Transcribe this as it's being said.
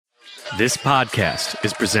This podcast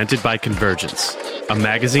is presented by Convergence, a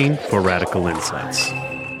magazine for radical insights.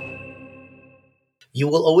 You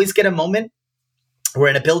will always get a moment where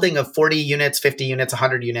in a building of 40 units, 50 units,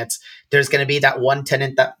 100 units, there's going to be that one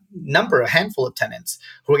tenant, a handful of tenants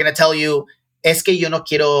who are going to tell you, es que yo no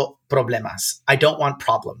quiero problemas. I don't want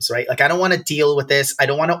problems, right? Like, I don't want to deal with this. I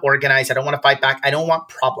don't want to organize. I don't want to fight back. I don't want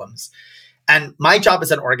problems. And my job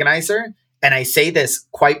as an organizer, and I say this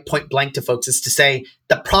quite point blank to folks, is to say,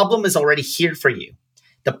 the problem is already here for you.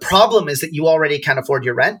 The problem is that you already can't afford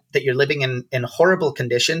your rent, that you're living in horrible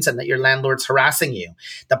conditions, and that your landlord's harassing you.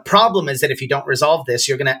 The problem is that if you don't resolve this,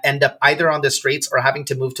 you're going to end up either on the streets or having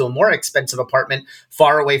to move to a more expensive apartment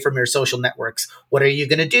far away from your social networks. What are you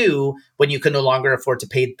going to do when you can no longer afford to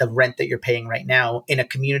pay the rent that you're paying right now in a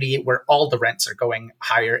community where all the rents are going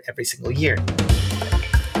higher every single year?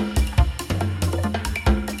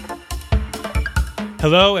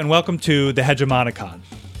 Hello and welcome to The Hegemonicon,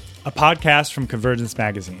 a podcast from Convergence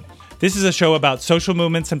Magazine. This is a show about social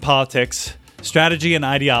movements and politics, strategy and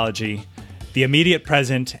ideology, the immediate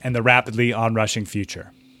present, and the rapidly onrushing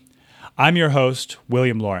future. I'm your host,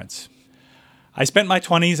 William Lawrence. I spent my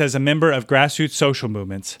 20s as a member of grassroots social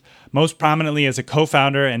movements, most prominently as a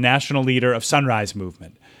co-founder and national leader of Sunrise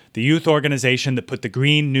Movement, the youth organization that put the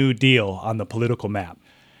Green New Deal on the political map.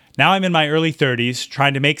 Now I'm in my early 30s,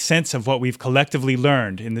 trying to make sense of what we've collectively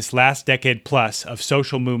learned in this last decade plus of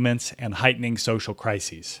social movements and heightening social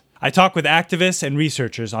crises. I talk with activists and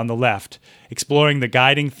researchers on the left, exploring the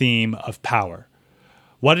guiding theme of power,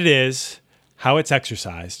 what it is, how it's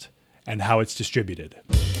exercised, and how it's distributed.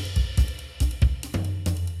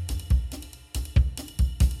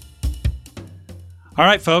 All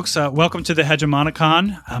right, folks, welcome to the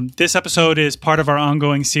Hegemonicon. This episode is part of our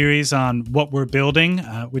ongoing series on what we're building,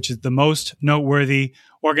 which is the most noteworthy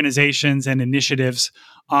organizations and initiatives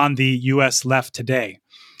on the U.S. left today.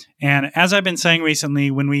 And as I've been saying recently,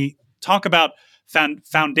 when we talk about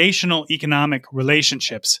foundational economic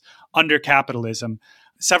relationships under capitalism,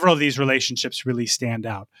 several of these relationships really stand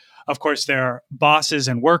out. Of course, there are bosses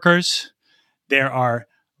and workers, there are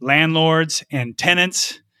landlords and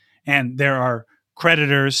tenants, and there are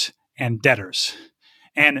creditors and debtors.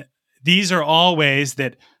 And these are all ways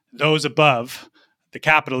that those above, the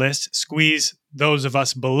capitalists, squeeze those of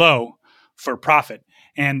us below for profit.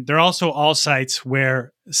 And they're also all sites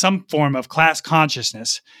where some form of class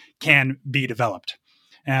consciousness can be developed.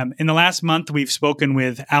 In the last month, we've spoken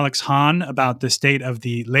with Alex Hahn about the state of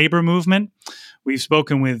the labor movement. We've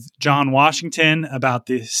spoken with John Washington about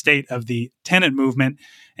the state of the tenant movement.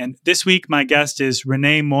 And this week, my guest is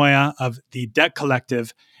René Moya of the Debt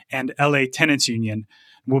Collective and LA Tenants Union.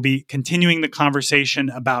 We'll be continuing the conversation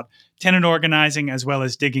about tenant organizing as well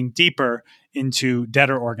as digging deeper into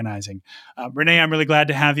debtor organizing. René, I'm really glad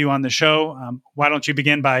to have you on the show. Why don't you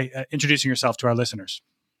begin by introducing yourself to our listeners?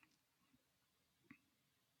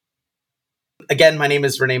 Again, my name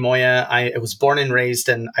is René Moya. I was born and raised,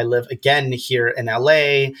 and I live again here in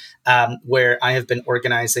LA, where I have been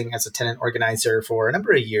organizing as a tenant organizer for a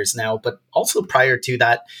number of years now. But also prior to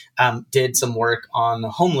that, did some work on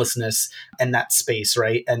homelessness and that space,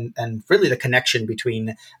 right? And really the connection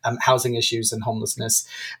between housing issues and homelessness.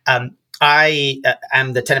 I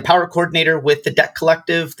am the tenant power coordinator with the Debt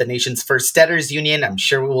Collective, the nation's first debtors union. I'm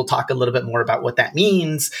sure we will talk a little bit more about what that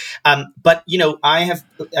means. But, you know, I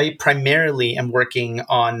primarily am working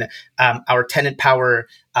on our tenant power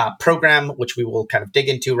program, which we will kind of dig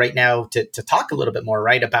into right now to talk a little bit more,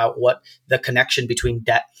 right, about what the connection between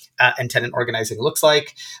debt and tenant organizing looks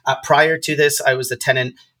like. Prior to this, I was the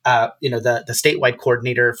tenant the statewide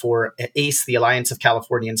coordinator for ACE, the Alliance of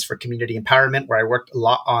Californians for Community Empowerment, where I worked a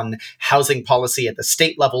lot on housing policy at the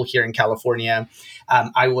state level here in California.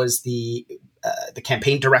 I was the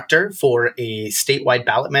campaign director for a statewide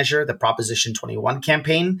ballot measure, the Proposition 21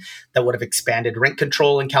 campaign, that would have expanded rent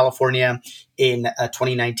control in California in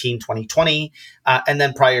 2019-2020. And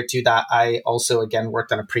then prior to that, I also, again,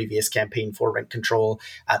 worked on a previous campaign for rent control,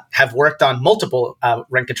 have worked on multiple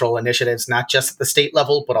rent control initiatives, not just at the state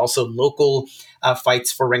level, but also local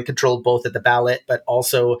fights for rent control, both at the ballot, but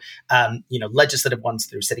also, legislative ones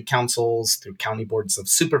through city councils, through county boards of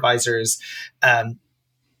supervisors.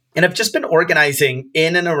 And I've just been organizing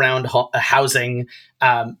in and around housing,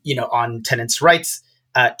 on tenants' rights,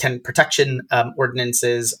 tenant protection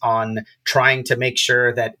ordinances, on trying to make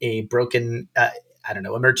sure that a broken,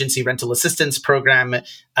 emergency rental assistance program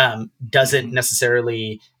doesn't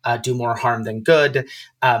necessarily do more harm than good.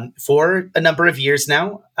 For a number of years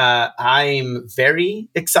now, I'm very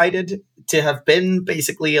excited to have been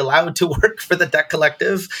basically allowed to work for the Debt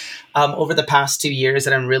Collective over the past 2 years.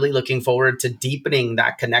 And I'm really looking forward to deepening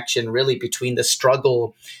that connection really between the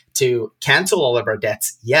struggle to cancel all of our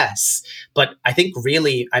debts. Yes. But I think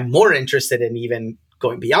really I'm more interested in even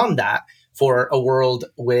going beyond that for a world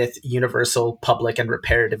with universal public and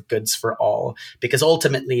reparative goods for all, because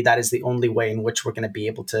ultimately that is the only way in which we're going to be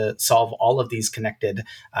able to solve all of these connected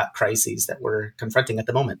crises that we're confronting at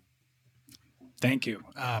the moment. Thank you.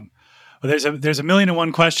 Well, there's a million and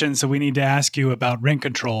one questions, so we need to ask you about rent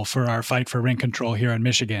control for our fight for rent control here in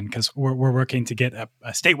Michigan, because we're working to get a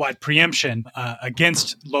statewide preemption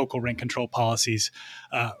against local rent control policies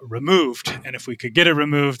removed. And if we could get it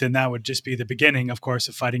removed, then that would just be the beginning, of course,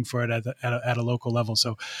 of fighting for it at a local level.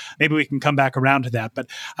 So maybe we can come back around to that. But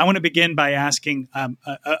I want to begin by asking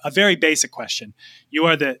a very basic question. You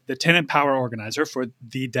are the tenant power organizer for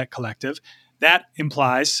the Debt Collective. That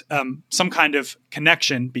implies some kind of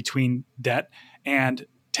connection between debt and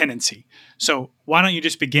tenancy. So why don't you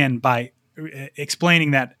just begin by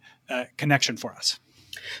explaining that connection for us?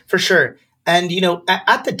 For sure. And,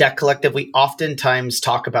 at the Debt Collective, we oftentimes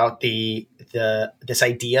talk about this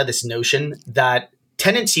idea, this notion that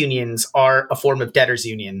tenants unions are a form of debtors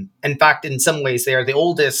union. In fact, in some ways, they are the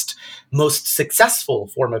oldest, most successful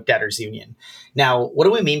form of debtors union. Now, what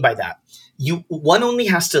do we mean by that? One only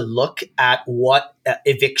has to look at what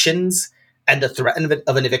evictions and the threat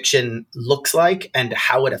of an eviction looks like and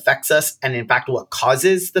how it affects us, and in fact, what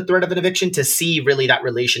causes the threat of an eviction to see really that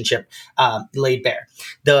relationship laid bare.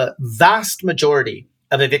 The vast majority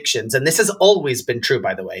of evictions, and this has always been true,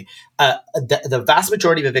 by the way, the vast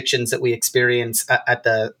majority of evictions that we experience at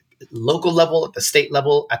the local level, at the state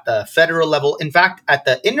level, at the federal level, in fact, at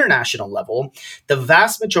the international level, the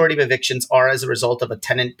vast majority of evictions are as a result of a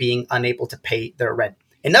tenant being unable to pay their rent.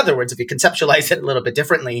 In other words, if you conceptualize it a little bit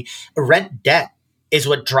differently, rent debt is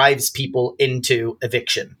what drives people into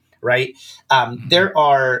eviction, right? There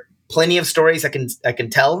are plenty of stories I can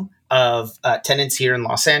tell of tenants here in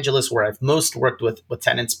Los Angeles, where I've most worked with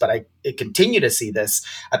tenants, but I continue to see this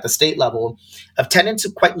at the state level, of tenants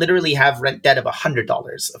who quite literally have rent debt of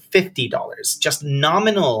 $100, of $50, just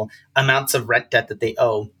nominal amounts of rent debt that they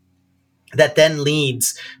owe. That then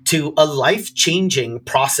leads to a life-changing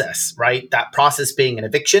process, right? That process being an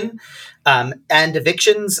eviction. And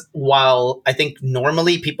evictions, while I think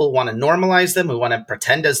normally people want to normalize them, we want to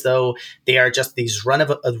pretend as though they are just these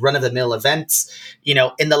run-of-the-mill events.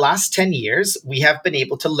 In the last 10 years, we have been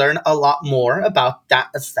able to learn a lot more about that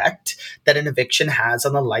effect that an eviction has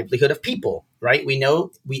on the livelihood of people, right?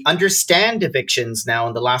 We understand evictions now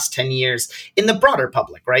in the last 10 years in the broader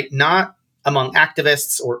public, right? Not among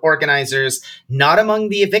activists or organizers, not among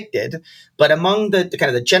the evicted, but among the kind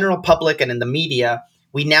of the general public and in the media.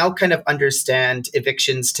 We now kind of understand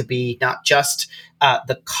evictions to be not just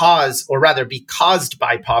the cause, or rather be caused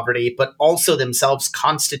by poverty, but also themselves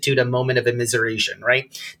constitute a moment of immiseration,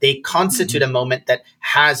 right? They constitute a moment that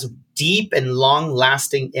has deep and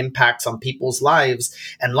long-lasting impacts on people's lives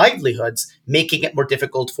and livelihoods, making it more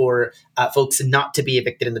difficult for folks not to be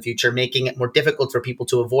evicted in the future, making it more difficult for people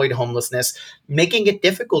to avoid homelessness, making it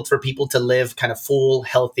difficult for people to live kind of full,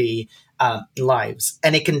 healthy lives.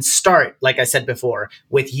 And it can start, like I said before,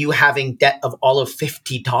 with you having debt of all of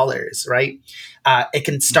 $50, right? It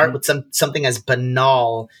can start with something as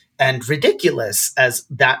banal and ridiculous as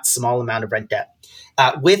that small amount of rent debt.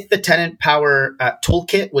 With the Tenant Power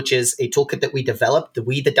Toolkit, which is a toolkit that we developed,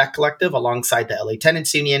 the Debt Collective, alongside the LA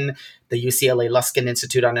Tenants Union, the UCLA Luskin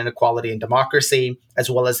Institute on Inequality and Democracy, as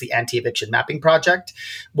well as the Anti-Eviction Mapping Project,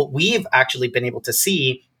 what we've actually been able to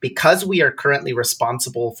see, because we are currently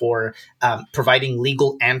responsible for providing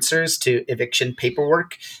legal answers to eviction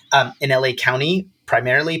paperwork in LA County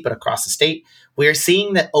primarily, but across the state, we are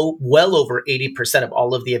seeing that well over 80% of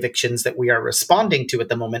all of the evictions that we are responding to at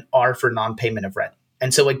the moment are for non-payment of rent.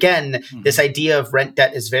 And so again, this idea of rent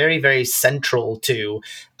debt is very, very central to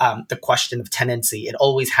the question of tenancy. It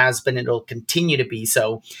always has been, and it'll continue to be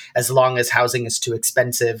so as long as housing is too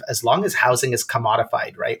expensive, as long as housing is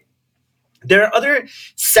commodified, right? There are other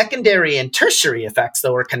secondary and tertiary effects,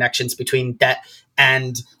 though, or connections between debt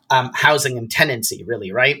and housing and tenancy,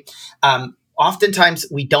 really, right? Oftentimes,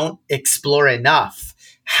 we don't explore enough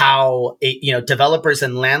how developers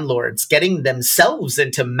and landlords getting themselves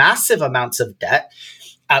into massive amounts of debt,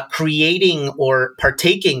 creating or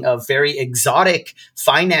partaking of very exotic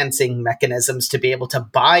financing mechanisms to be able to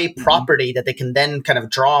buy property that they can then kind of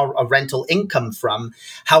draw a rental income from,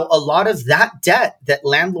 how a lot of that debt that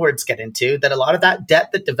landlords get into, that a lot of that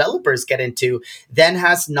debt that developers get into, then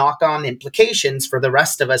has knock-on implications for the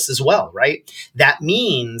rest of us as well, right? That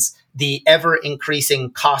means the ever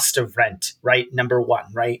increasing cost of rent, right? Number one,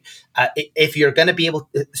 right? If you're going to be able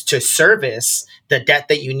to service the debt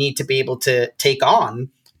that you need to be able to take on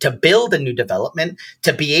to build a new development,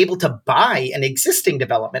 to be able to buy an existing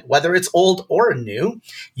development, whether it's old or new,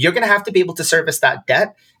 you're going to have to be able to service that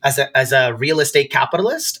debt as a real estate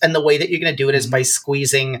capitalist. And the way that you're going to do it is by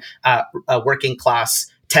squeezing working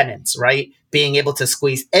class tenants, right? Being able to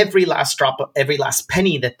squeeze every last drop of every last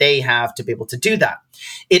penny that they have to be able to do that.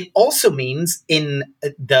 It also means in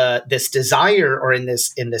this desire, or in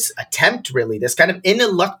this attempt, really, this kind of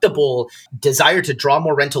ineluctable desire to draw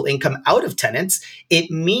more rental income out of tenants, it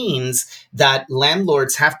means that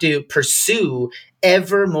landlords have to pursue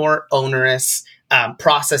ever more onerous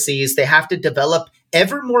processes. They have to develop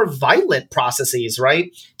ever more violent processes,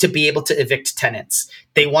 right, to be able to evict tenants.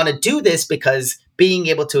 They want to do this because being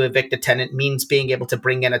able to evict a tenant means being able to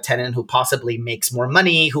bring in a tenant who possibly makes more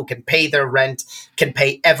money, who can pay their rent, can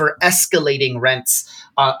pay ever escalating rents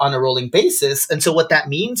on a rolling basis. And so what that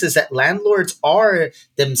means is that landlords are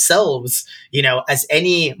themselves, as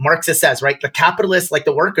any Marxist says, right, the capitalist, like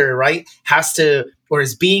the worker, right, has to, or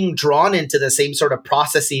is being drawn into the same sort of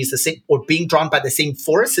processes, or being drawn by the same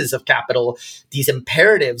forces of capital, these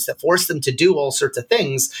imperatives that force them to do all sorts of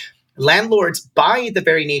things. Landlords, by the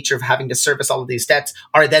very nature of having to service all of these debts,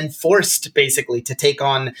 are then forced basically to take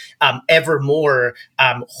on ever more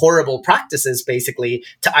horrible practices, basically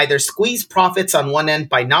to either squeeze profits on one end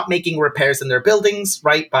by not making repairs in their buildings,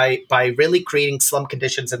 right, by really creating slum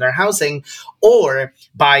conditions in their housing, or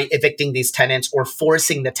by evicting these tenants or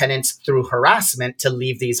forcing the tenants through harassment to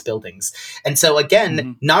leave these buildings. And so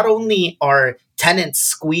again, not only are tenants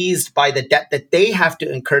squeezed by the debt that they have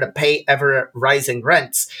to incur to pay ever rising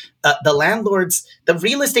rents, the landlords, the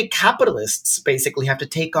real estate capitalists, basically have to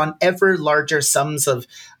take on ever larger sums of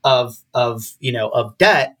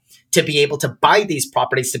debt to be able to buy these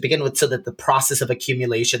properties to begin with, so that the process of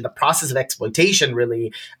accumulation, the process of exploitation,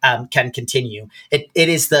 really can continue. It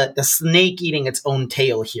is the snake eating its own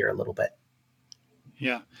tail here a little bit.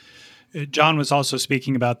 Yeah, John was also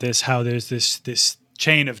speaking about this, how there's this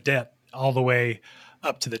chain of debt all the way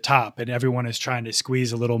up to the top, and everyone is trying to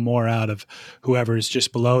squeeze a little more out of whoever is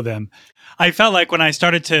just below them. I felt like when I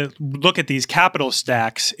started to look at these capital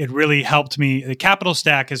stacks, it really helped me. The capital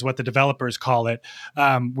stack is what the developers call it,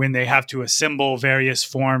 when they have to assemble various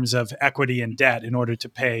forms of equity and debt in order to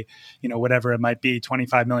pay, whatever it might be,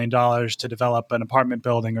 $25 million to develop an apartment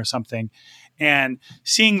building or something. And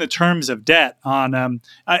seeing the terms of debt on,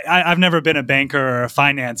 I've never been a banker or a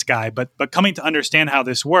finance guy, but coming to understand how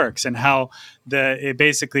this works and how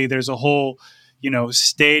basically there's a whole,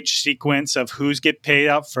 stage sequence of who's get paid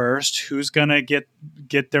out first, who's gonna get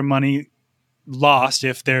their money lost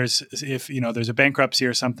if there's a bankruptcy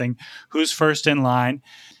or something, who's first in line.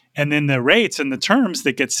 And then the rates and the terms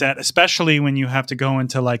that get set, especially when you have to go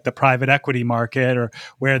into like the private equity market, or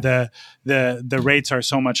where the rates are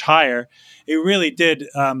so much higher, it really did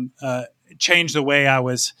change the way I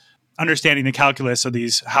was understanding the calculus of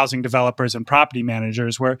these housing developers and property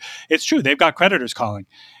managers, where it's true, they've got creditors calling.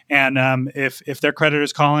 And if their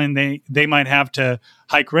creditors calling, they might have to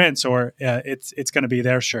hike rents, or it's going to be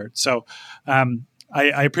their shirt. So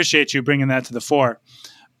I appreciate you bringing that to the fore.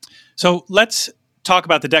 So let's talk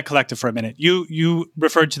about the debt collective for a minute. You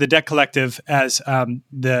referred to the debt collective as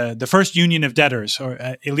the first union of debtors, or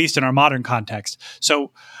at least in our modern context.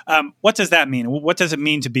 So what does that mean? What does it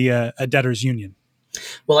mean to be a debtors union?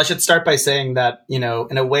 Well, I should start by saying that, in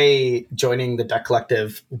a way, joining the debt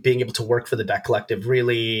collective, being able to work for the debt collective,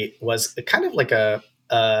 really was kind of like a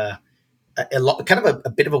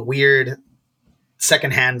bit of a weird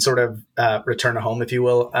secondhand sort of return to home, if you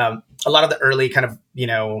will. A lot of the early kind of,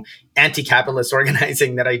 anti-capitalist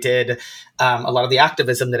organizing that I did, a lot of the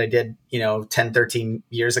activism that I did, 10, 13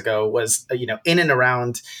 years ago was, in and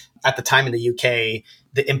around, at the time in the UK,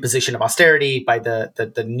 the imposition of austerity by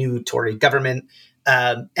the new Tory government.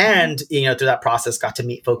 And, through that process, got to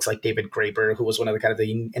meet folks like David Graeber, who was one of the kind of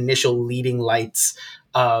the initial leading lights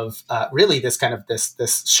of really this kind of this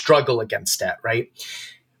struggle against debt, right?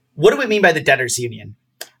 What do we mean by the debtors union?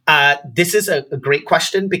 This is a great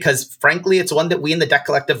question, because frankly, it's one that we in the debt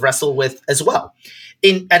collective wrestle with as well.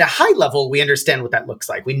 At a high level, we understand what that looks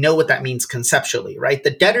like. We know what that means conceptually, right? The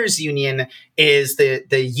debtors union is the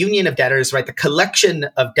union of debtors, right? The collection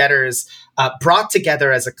of debtors brought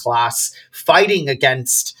together as a class, fighting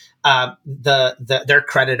against their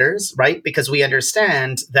creditors, right? Because we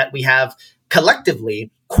understand that we have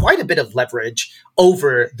collectively quite a bit of leverage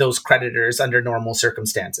over those creditors under normal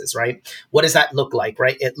circumstances, right? What does that look like,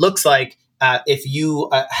 right? It looks like if you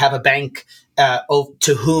have a bank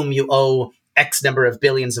to whom you owe X number of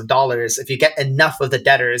billions of dollars, if you get enough of the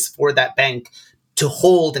debtors for that bank to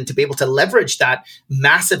hold and to be able to leverage that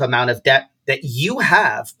massive amount of debt that you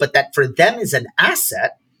have, but that for them is an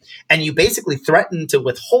asset, and you basically threaten to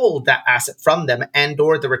withhold that asset from them and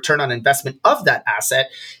or the return on investment of that asset,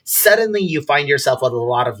 suddenly you find yourself with a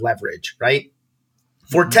lot of leverage, right?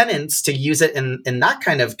 For tenants to use it in that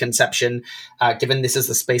kind of conception, given this is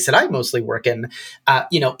the space that I mostly work in,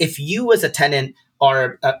 if you as a tenant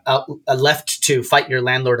are left to fight your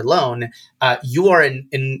landlord alone, you are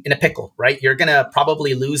in a pickle, right? You're going to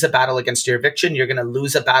probably lose a battle against your eviction. You're going to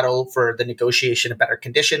lose a battle for the negotiation of better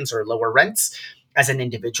conditions or lower rents as an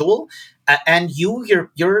individual. And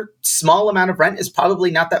your small amount of rent is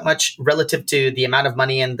probably not that much relative to the amount of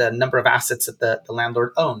money and the number of assets that the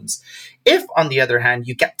landlord owns. If, on the other hand,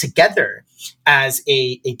 you get together as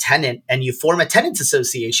a tenant and you form a tenants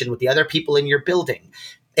association with the other people in your building,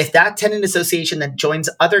 if that tenant association then joins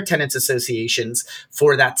other tenants associations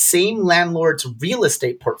for that same landlord's real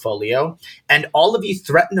estate portfolio, and all of you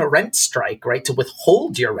threaten a rent strike, right, to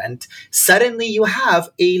withhold your rent, suddenly you have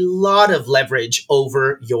a lot of leverage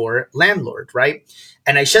over your landlord, right?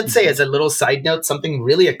 And I should say, as a little side note, something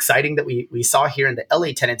really exciting that we saw here in the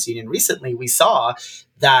LA Tenants Union recently, we saw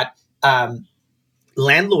that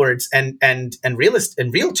landlords and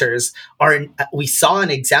realtors we saw an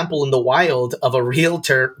example in the wild of a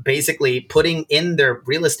realtor basically putting in their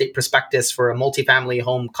real estate prospectus for a multifamily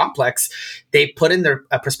home complex. They put in their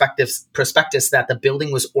prospectus that the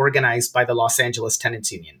building was organized by the Los Angeles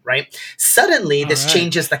Tenants Union, right? Suddenly, this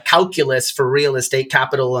changes the calculus for real estate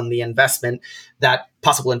capital and the investment that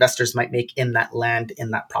possible investors might make in that land, in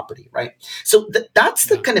that property, right? So that's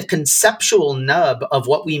the kind of conceptual nub of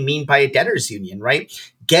what we mean by a debtors union, right?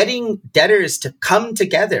 Getting debtors to come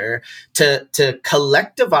together to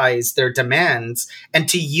collectivize their demands and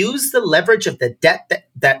to use the leverage of the debt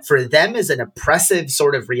that for them is an oppressive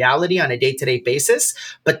sort of reality on a day-to-day basis,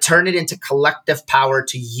 but turn it into collective power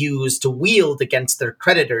to use, to wield against their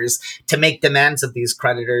creditors, to make demands of these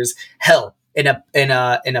creditors. Hell, in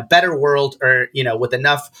a better world, or with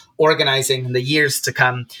enough organizing in the years to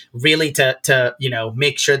come, really to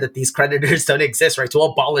make sure that these creditors don't exist, right? To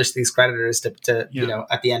abolish these creditors at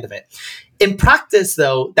the end of it. In practice,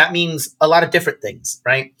 though, that means a lot of different things,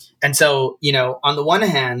 right? And so, on the one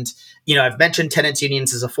hand, I've mentioned tenants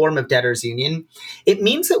unions as a form of debtors union. It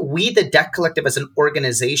means that we, the debt collective as an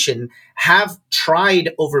organization, have tried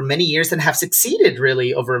over many years and have succeeded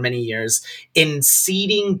really over many years in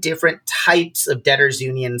seeding different types of debtors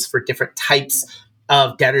unions for different types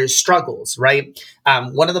of debtors' struggles, right?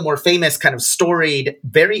 One of the more famous kind of storied,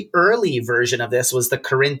 very early version of this was the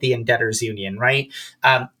Corinthian Debtors Union, right?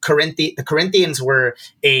 The Corinthians were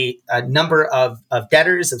a number of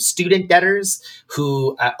debtors, of student debtors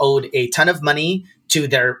who owed a ton of money to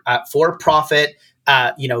their for-profit,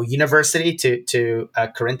 university, to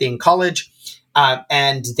Corinthian college.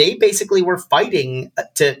 And they basically were fighting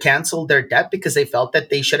to cancel their debt because they felt that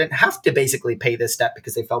they shouldn't have to basically pay this debt,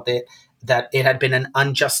 because they felt that it had been an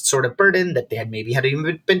unjust sort of burden, that they had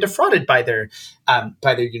even been defrauded by their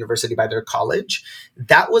university, by their college.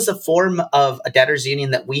 That was a form of a debtors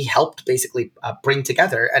union that we helped basically bring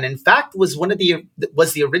together, and in fact was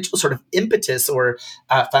the original sort of impetus or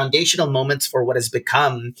foundational moments for what has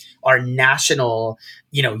become our national,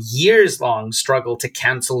 years long struggle to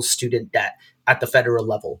cancel student debt at the federal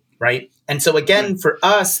level, right? And so again, for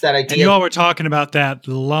us, that idea— And you all were talking about that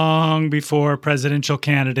long before presidential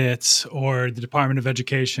candidates or the Department of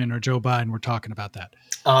Education or Joe Biden were talking about that.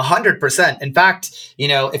 100%. In fact,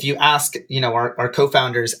 if you ask, our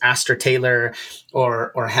co-founders, Astor Taylor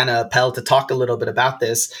or Hannah Appel, to talk a little bit about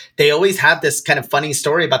this, they always have this kind of funny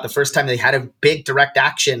story about the first time they had a big direct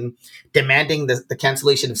action demanding the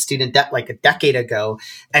cancellation of student debt like a decade ago,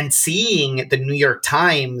 and seeing the New York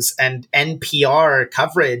Times and NPR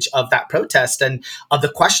coverage of that protest and of the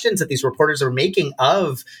questions that these reporters were making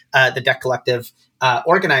of the debt collective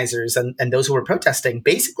organizers and those who were protesting,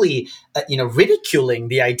 basically, ridiculing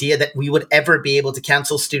the idea that we would ever be able to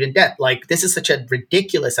cancel student debt. Like, this is such a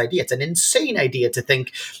ridiculous idea. It's an insane idea to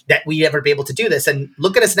think that we'd ever be able to do this. And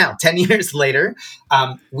look at us now, 10 years later,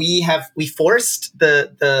 we forced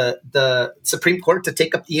the Supreme Court to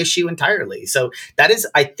take up the issue entirely. So that is,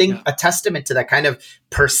 I think, a testament to that kind of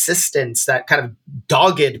persistence, that kind of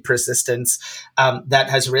dogged persistence that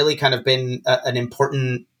has really kind of been an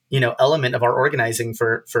important element of our organizing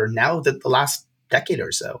for now the last decade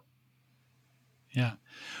or so. Yeah.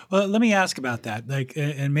 Well, let me ask about that.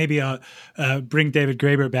 And maybe I'll bring David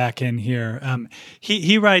Graeber back in here.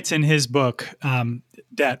 He writes in his book,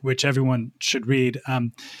 Debt, which everyone should read.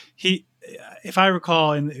 If I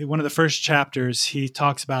recall, in one of the first chapters, he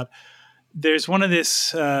talks about there's one of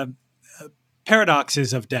this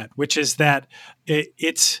paradoxes of debt, which is that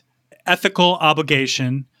it's ethical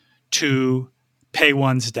obligation to pay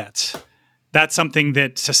one's debts. That's something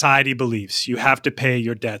that society believes. You have to pay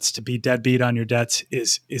your debts. To be deadbeat on your debts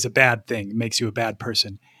is a bad thing. It makes you a bad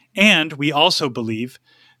person. And we also believe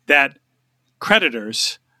that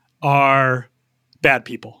creditors are bad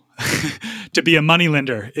people. To be a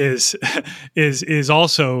moneylender is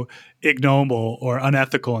also ignoble or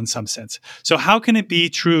unethical in some sense. So how can it be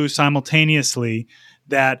true simultaneously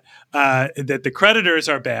that the creditors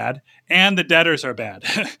are bad and the debtors are bad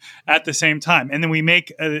at the same time? And then we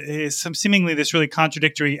make some seemingly this really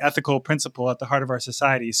contradictory ethical principle at the heart of our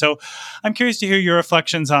society. So I'm curious to hear your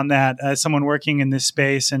reflections on that as someone working in this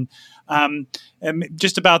space, and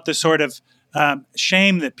just about the sort of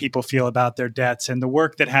shame that people feel about their debts and the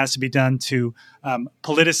work that has to be done to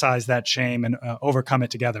politicize that shame and overcome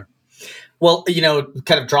it together. Well,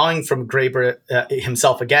 kind of drawing from Graeber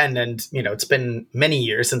himself again, and, it's been many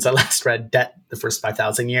years since I last read Debt, the First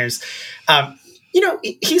 5,000 Years.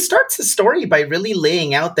 He starts the story by really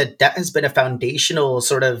laying out that debt has been a foundational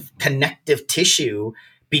sort of connective tissue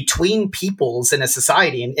between peoples in a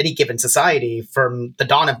society, in any given society, from the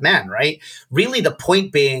dawn of man, right? Really the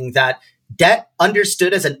point being that debt,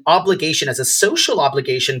 understood as an obligation, as a social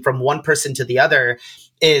obligation from one person to the other,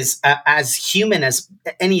 is as human as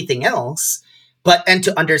anything else. And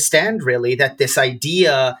to understand really that this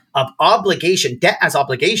idea of obligation, debt as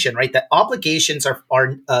obligation, right? That obligations are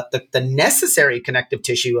the necessary connective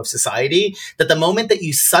tissue of society. That the moment that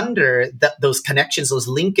you sunder those connections, those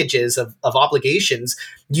linkages of obligations,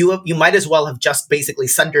 you might as well have just basically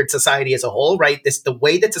sundered society as a whole, right? The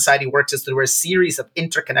way that society works is through a series of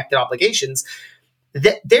interconnected obligations.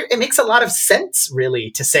 It makes a lot of sense, really,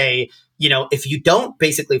 to say, if you don't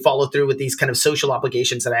basically follow through with these kind of social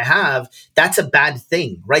obligations that I have, that's a bad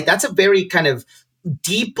thing, right? That's a very kind of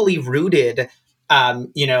deeply rooted,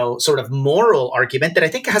 sort of moral argument that I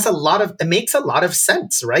think it makes a lot of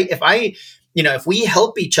sense, right? If we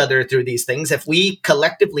help each other through these things, if we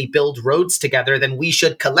collectively build roads together, then we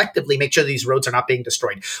should collectively make sure these roads are not being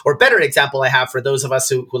destroyed. Or better example I have for those of us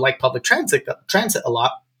who like public transit a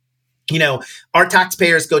lot, our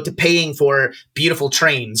taxpayers go to paying for beautiful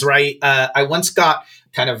trains, right? I once got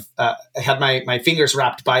had my fingers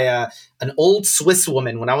wrapped by an old Swiss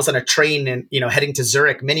woman when I was on a train and, heading to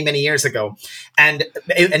Zurich many, many years ago. And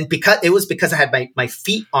because I had my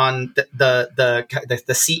feet on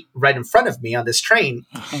the seat right in front of me on this train.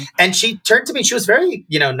 Uh-huh. And she turned to me, she was very,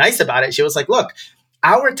 nice about it. She was like, look,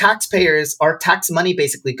 our taxpayers, our tax money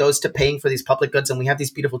basically goes to paying for these public goods, and we have these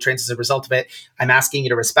beautiful trains as a result of it. I'm asking you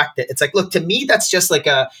to respect it. It's like, look, to me, that's just like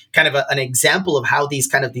a kind of an example of how these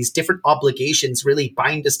different obligations really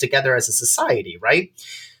bind us together as a society, right?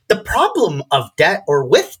 The problem of debt, or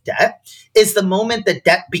with debt, is the moment that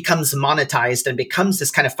debt becomes monetized and becomes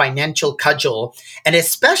this kind of financial cudgel, and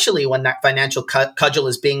especially when that financial cudgel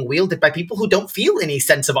is being wielded by people who don't feel any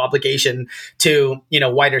sense of obligation to,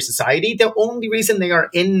 wider society. The only reason they are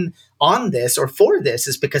in on this or for this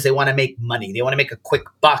is because they want to make money. They want to make a quick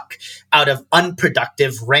buck out of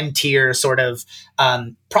unproductive rentier sort of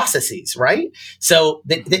processes, right? So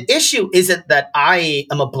the issue isn't that I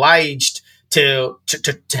am obliged to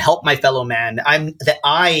help my fellow man.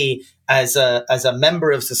 I, as a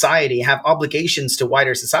member of society, have obligations to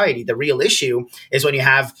wider society. The real issue is when you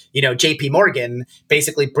have, JP Morgan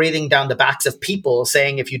basically breathing down the backs of people,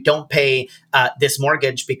 saying, if you don't pay this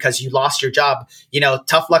mortgage because you lost your job,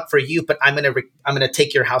 tough luck for you, but I'm going to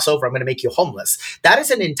take your house over. I'm going to make you homeless. That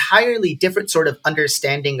is an entirely different sort of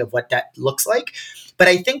understanding of what that looks like. But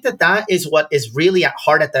I think that is what is really at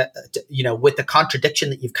heart with the contradiction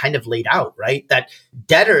that you've kind of laid out, right? That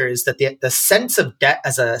debtors, that the sense of debt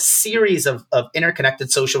as a series of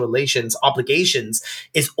interconnected social relations, obligations,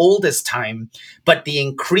 is old as time. But the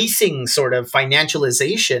increasing sort of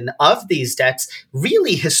financialization of these debts,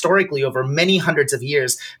 really historically over many hundreds of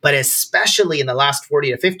years, but especially in the last 40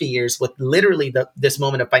 to 50 years, with literally this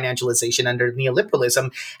moment of financialization under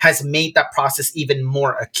neoliberalism, has made that process even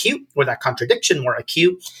more acute, or that contradiction more acute.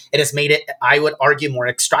 It has made it, I would argue, more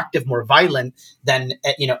extractive, more violent than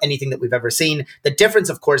anything that we've ever seen. The difference,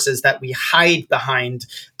 of course, is that we hide behind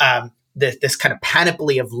this kind of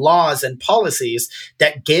panoply of laws and policies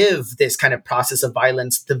that give this kind of process of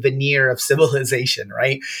violence the veneer of civilization,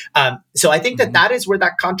 right? So I think that is where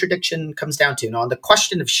that contradiction comes down to. Now, on the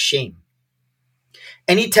question of shame,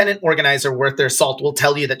 any tenant organizer worth their salt will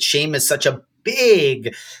tell you that shame is such a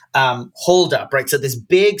big holdup, right? So this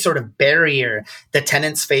big sort of barrier that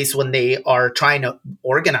tenants face when they are trying to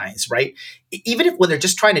organize, right? Even if when they're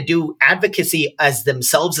just trying to do advocacy as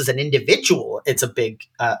themselves as an individual, it's a big,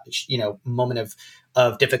 moment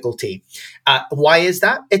of difficulty. Why is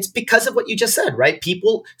that? It's because of what you just said, right?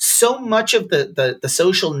 People, so much of the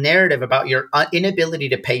social narrative about your inability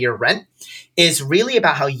to pay your rent is really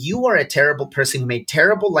about how you are a terrible person who made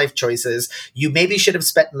terrible life choices. You maybe should have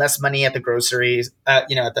spent less money at the groceries, at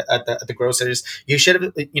the grocers. You should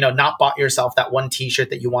have, not bought yourself that one T-shirt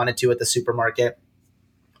that you wanted to at the supermarket.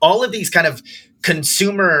 All of these kind of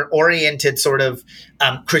consumer-oriented sort of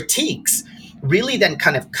critiques really then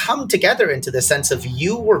kind of come together into the sense of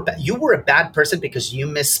you were a bad person because you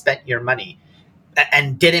misspent your money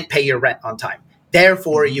and didn't pay your rent on time.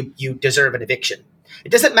 Therefore, you deserve an eviction.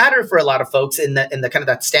 It doesn't matter for a lot of folks in the kind of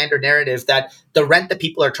that standard narrative that the rent that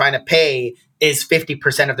people are trying to pay is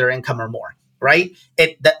 50% of their income or more, right?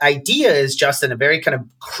 The idea is just in a very kind of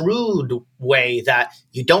crude way that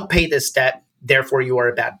you don't pay this debt, therefore you are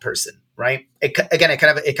a bad person, right? It kind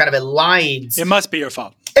of elides. It must be your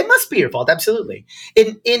fault. It must be your fault, absolutely.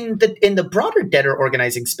 In the broader debtor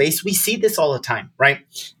organizing space, we see this all the time, right?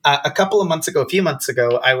 A few months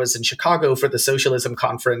ago, I was in Chicago for the Socialism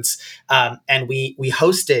Conference, and we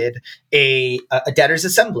hosted a debtors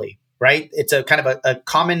assembly, right? It's a kind of a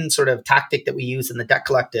common sort of tactic that we use in the Debt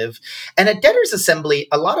Collective. And a debtors assembly,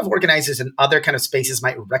 a lot of organizers in other kind of spaces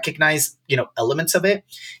might recognize, elements of it.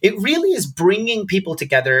 It really is bringing people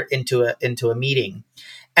together into a meeting.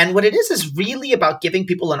 And what it is really about giving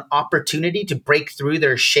people an opportunity to break through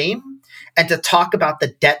their shame and to talk about the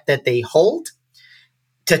debt that they hold,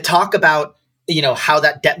 to talk about, how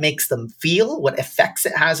that debt makes them feel, what effects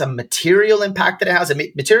it has, a material impact that it has, a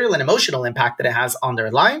material and emotional impact that it has on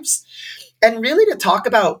their lives. And really to talk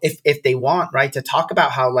about, if they want, right, to talk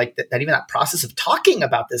about how like that even that process of talking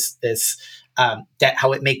about this debt,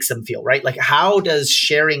 how it makes them feel, right? Like how does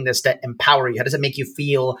sharing this debt empower you? How does it make you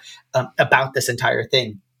feel about this entire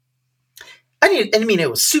thing? I mean, it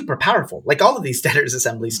was super powerful. Like all of these debtors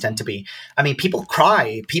assemblies tend to be. I mean, people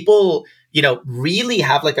cry. People, really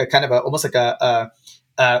have like a kind of almost like a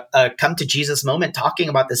come to Jesus moment talking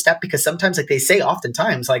about this debt, because sometimes, like they say,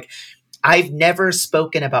 oftentimes, like I've never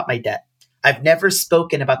spoken about my debt. I've never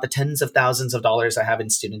spoken about the tens of thousands of dollars I have in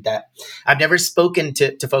student debt. I've never spoken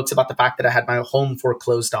to folks about the fact that I had my home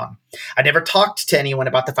foreclosed on. I never talked to anyone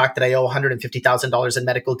about the fact that I owe $150,000 in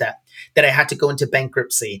medical debt, that I had to go into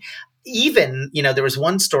bankruptcy. Even, there was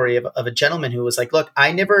one story of a gentleman who was like, look,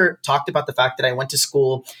 I never talked about the fact that I went to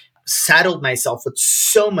school, saddled myself with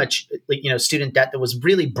so much, student debt that was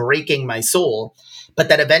really breaking my soul, but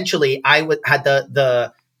that eventually I had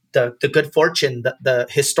the good fortune, the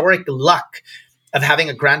historic luck of having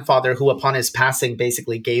a grandfather who, upon his passing,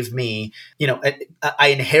 basically gave me, I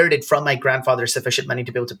inherited from my grandfather sufficient money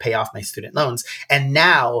to be able to pay off my student loans. And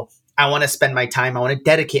now I want to spend my time, I want to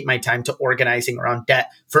dedicate my time to organizing around debt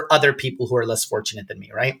for other people who are less fortunate than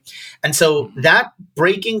me, right? And so that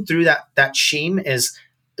breaking through that shame is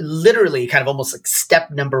literally kind of almost like step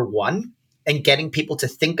number one, and getting people to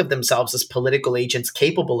think of themselves as political agents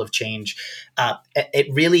capable of change. It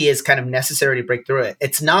really is kind of necessary to break through it.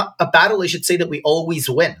 It's not a battle, I should say, that we always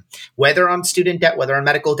win, whether on student debt, whether on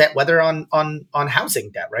medical debt, whether on housing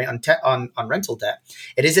debt, right? On rental debt.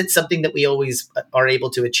 It isn't something that we always are able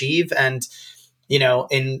to achieve. And,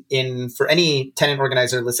 in for any tenant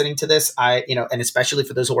organizer listening to this, and especially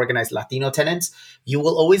for those who organize Latino tenants, you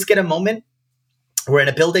will always get a moment we're in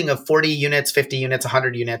a building of 40 units, 50 units,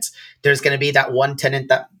 100 units. There's going to be that one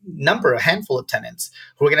tenant, a handful of tenants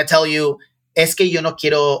who are going to tell you, es que yo no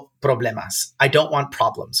quiero problemas. I don't want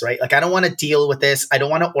problems, right? Like, I don't want to deal with this. I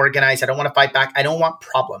don't want to organize. I don't want to fight back. I don't want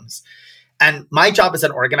problems. And my job as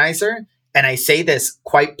an organizer, and I say this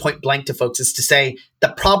quite point blank to folks, is to say, the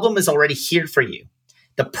problem is already here for you.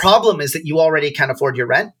 The problem is that you already can't afford your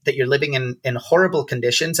rent, that you're living in horrible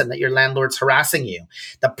conditions, and that your landlord's harassing you.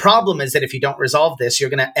 The problem is that if you don't resolve this, you're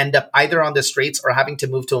going to end up either on the streets or having to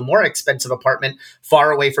move to a more expensive apartment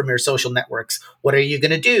far away from your social networks. What are you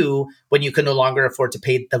going to do when you can no longer afford to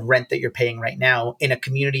pay the rent that you're paying right now in a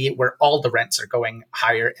community where all the rents are going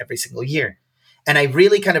higher every single year? And I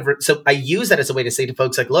really so I use that as a way to say to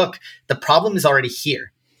folks like, look, the problem is already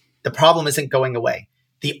here. The problem isn't going away.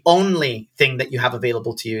 The only thing that you have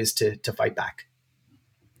available to you is to fight back.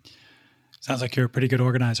 Sounds like you're a pretty good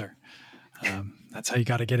organizer. That's how you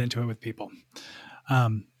got to get into it with people.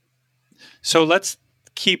 So let's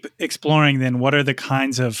keep exploring then. What are the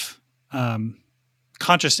kinds of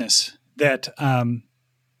consciousness that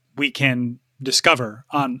we can discover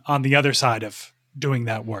on the other side of doing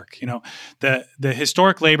that work. The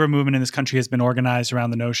historic labor movement in this country has been organized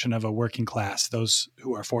around the notion of a working class, those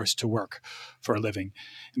who are forced to work for a living.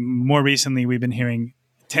 More recently, we've been hearing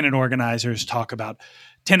tenant organizers talk about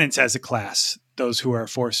tenants as a class, those who are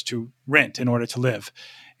forced to rent in order to live.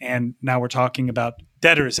 And now we're talking about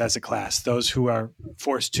debtors as a class, those who are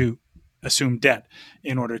forced to assume debt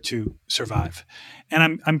in order to survive.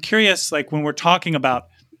 And I'm curious, like when we're talking about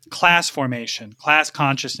class formation, class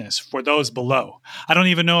consciousness for those below, I don't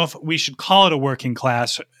even know if we should call it a working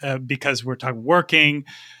class because we're talking working,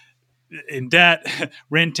 in debt,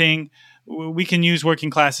 renting. We can use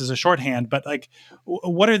working class as a shorthand, but like,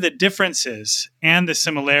 what are the differences and the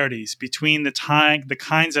similarities between the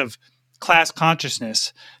kinds of class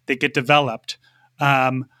consciousness that get developed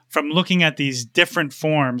from looking at these different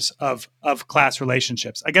forms of class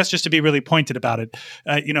relationships? I guess just to be really pointed about it,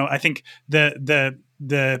 I think the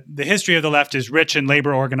history of the left is rich in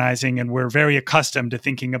labor organizing, and we're very accustomed to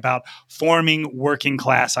thinking about forming working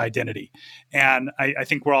class identity. And I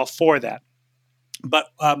think we're all for that. But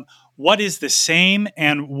what is the same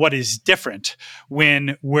and what is different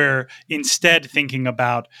when we're instead thinking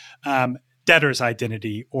about debtor's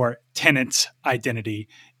identity or tenant's identity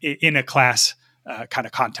in a class kind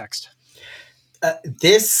of context?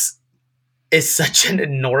 This is such an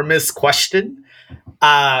enormous question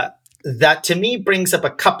that to me brings up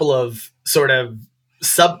a couple of sort of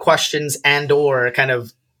sub-questions and or kind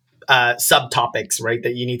of subtopics, right,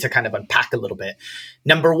 that you need to kind of unpack a little bit.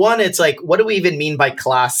 Number one, it's like, what do we even mean by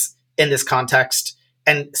class in this context?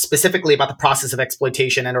 And specifically about the process of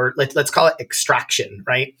exploitation or let's call it extraction,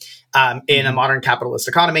 right, in a modern capitalist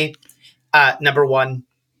economy, number one.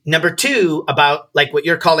 Number two, about like what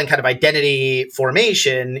you're calling kind of identity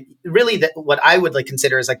formation, really what I would like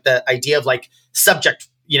consider is like the idea of like subject,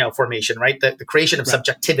 formation, right? The creation of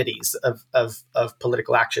subjectivities of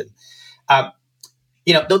political action.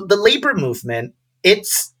 The labor movement,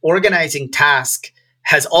 its organizing task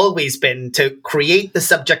has always been to create the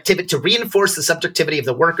subjectivity, to reinforce the subjectivity of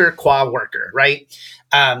the worker qua worker, right?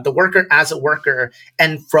 The worker as a worker.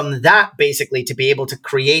 And from that, basically, to be able to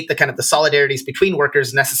create the kind of the solidarities between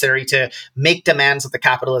workers necessary to make demands of the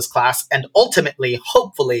capitalist class and ultimately,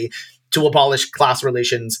 hopefully, to abolish class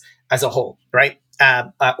relations as a whole, right?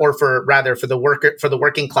 Or for the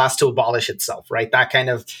working class to abolish itself, right? That kind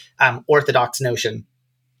of orthodox notion.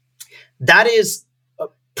 That is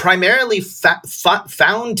primarily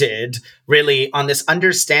founded really on this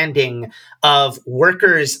understanding of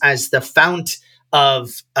workers as the fount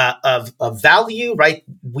of value, right?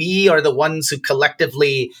 We are the ones who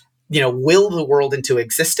collectively, will the world into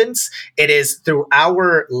existence. It is through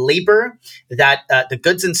our labor that the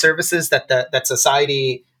goods and services that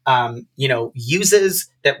society uses,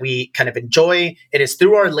 that we kind of enjoy. It is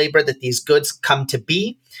through our labor that these goods come to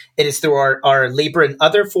be. It is through our labor in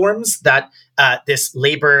other forms that this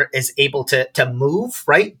labor is able to move,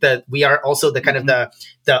 right? We are also the kind of the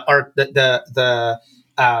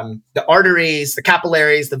arteries, the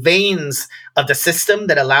capillaries, the veins of the system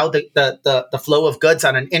that allow the flow of goods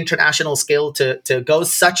on an international scale to go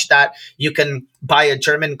such that you can buy a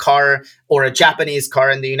German car or a Japanese car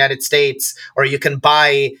in the United States, or you can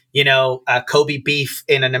buy, Kobe beef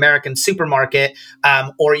in an American supermarket,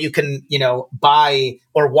 or you can, buy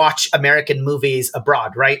or watch American movies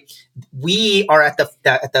abroad, right? We are at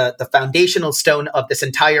the foundational stone of this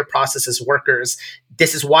entire process as workers.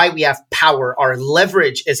 This is why we have power. Our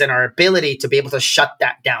leverage is in our ability to be able to shut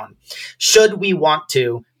that down. Should we want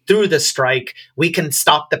to, through the strike, we can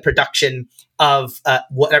stop the production of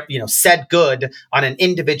whatever, said good on an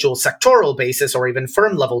individual sectoral basis or even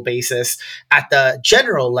firm level basis. At the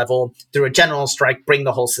general level, through a general strike, bring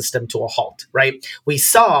the whole system to a halt, right? We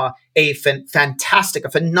saw a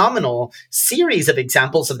phenomenal series of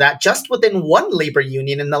examples of that just within one labor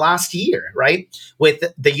union in the last year, right? With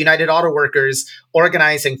the United Auto Workers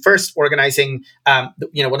organizing one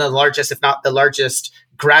of the largest, if not the largest,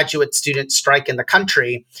 graduate student strike in the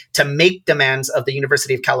country to make demands of the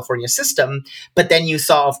University of California system. But then you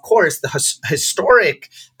saw, of course, the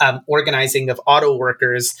historic organizing of auto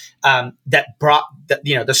workers that brought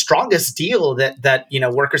the strongest deal that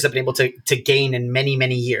workers have been able to gain in many,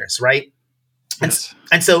 many years, right? Yes.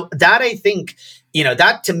 And so that, I think,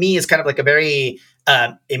 that to me is kind of like a very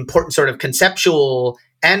important sort of conceptual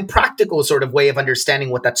and practical sort of way of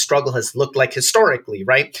understanding what that struggle has looked like historically,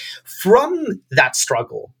 right? From that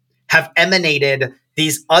struggle have emanated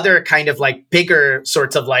these other kind of like bigger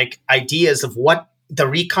sorts of like ideas of what the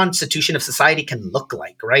reconstitution of society can look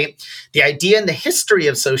like, right? The idea in the history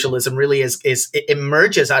of socialism really is it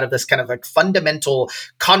emerges out of this kind of like fundamental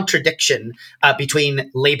contradiction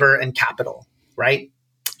between labor and capital, right?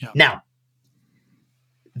 Yeah. Now,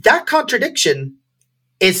 that contradiction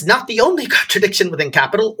is not the only contradiction within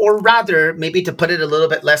capital, or rather, maybe to put it a little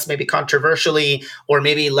bit less, maybe controversially, or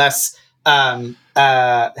maybe less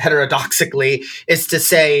heterodoxically, is to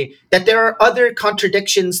say that there are other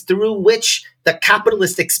contradictions through which the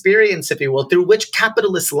capitalist experience, if you will, through which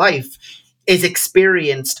capitalist life is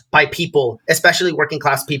experienced by people, especially working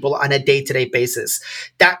class people, on a day-to-day basis.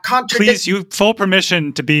 That Please, you have full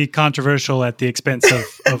permission to be controversial at the expense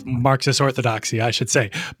of Marxist orthodoxy, I should say.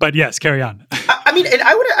 But yes, carry on. I mean, and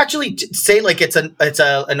I would actually say like it's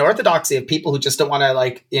an orthodoxy of people who just don't want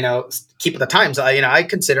to keep with the times. I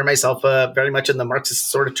consider myself very much in the Marxist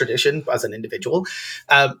sort of tradition as an individual.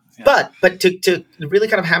 But to really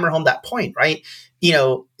kind of hammer home that point, right?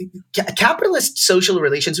 Capitalist social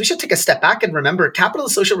relations, we should take a step back and remember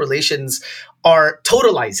capitalist social relations are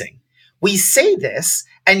totalizing. We say this,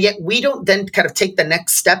 and yet we don't then kind of take the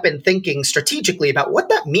next step in thinking strategically about what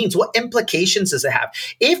that means. What implications does it have?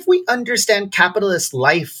 If we understand capitalist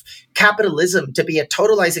life, capitalism to be a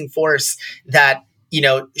totalizing force that,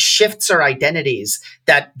 shifts our identities,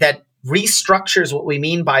 that restructures what we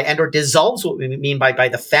mean by and or dissolves what we mean by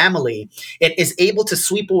the family. It is able to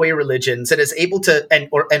sweep away religions. It is able to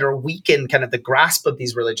or weaken kind of the grasp of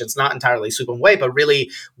these religions, not entirely sweep them away, but really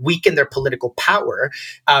weaken their political power.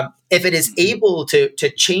 If it is able to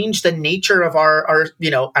change the nature of our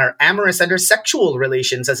amorous and our sexual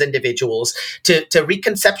relations as individuals, to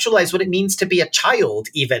reconceptualize what it means to be a child,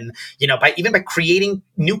 even by creating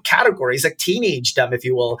new categories like teenagedom, if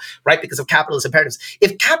you will, right? Because of capitalist imperatives.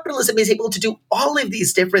 If capitalism is able to do all of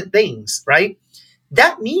these different things, right?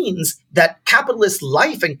 That means that capitalist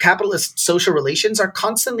life and capitalist social relations are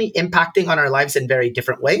constantly impacting on our lives in very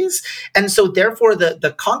different ways. And so therefore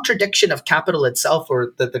the contradiction of capital itself,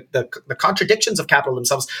 or the contradictions of capital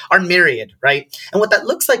themselves, are myriad, right? And what that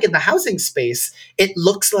looks like in the housing space, it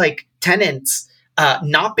looks like tenants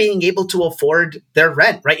not being able to afford their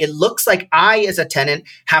rent, right? It looks like I, as a tenant,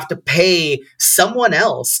 have to pay someone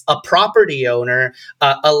else, a property owner,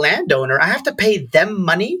 a landowner. I have to pay them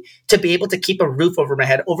money to be able to keep a roof over my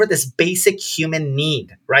head, over this basic human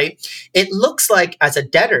need, right? It looks like, as a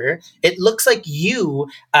debtor, it looks like you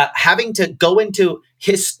having to go into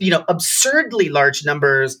absurdly large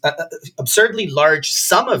numbers, absurdly large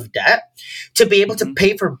sum of debt to be able to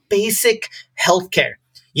pay for basic healthcare.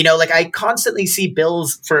 I constantly see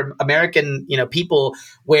bills for American, people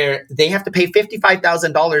where they have to pay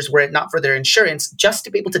 $55,000 were it not for their insurance just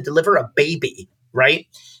to be able to deliver a baby, right?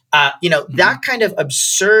 That kind of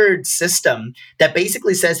absurd system that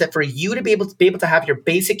basically says that for you to be able to have your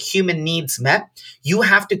basic human needs met, you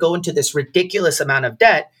have to go into this ridiculous amount of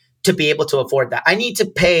debt to be able to afford that. I need to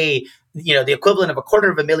pay the equivalent of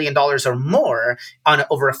 $250,000 or more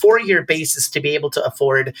over a 4-year basis to be able to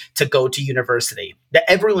afford to go to university. That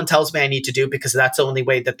everyone tells me I need to do, because that's the only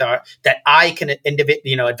way that I can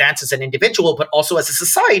advance as an individual, but also as a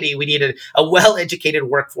society. We need a well-educated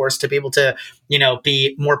workforce to be able to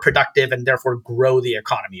be more productive and therefore grow the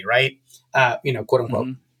economy, right? Quote unquote.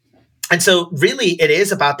 Mm-hmm. And so really it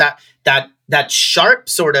is about that sharp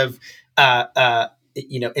sort of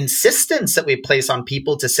insistence that we place on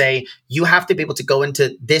people to say, you have to be able to go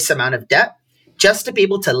into this amount of debt just to be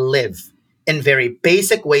able to live in very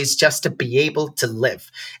basic ways, just to be able to live.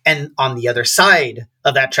 And on the other side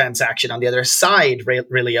of that transaction, on the other side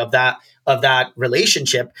really of that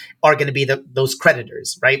relationship, are going to be those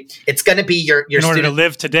creditors, right? It's going to be your in order to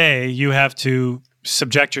live today, you have to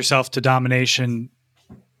subject yourself to domination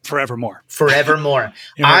forevermore.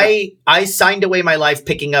 I signed away my life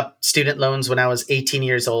picking up student loans when I was 18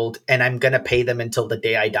 years old, and I'm going to pay them until the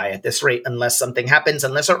day I die at this rate, unless something happens,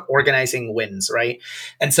 unless our organizing wins, right?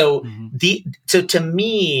 And so so to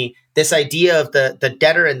me, this idea of the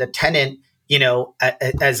debtor and the tenant,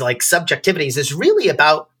 as like subjectivities, is really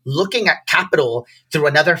about looking at capital through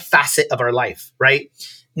another facet of our life, right?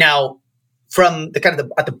 Now, from the kind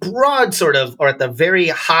of at the broad sort of, or at the very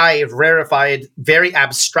high, rarefied, very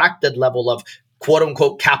abstracted level of quote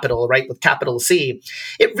unquote capital, right, with capital C,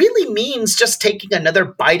 it really means just taking another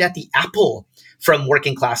bite at the apple from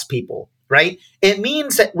working class people, right? It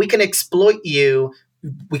means that we can exploit you,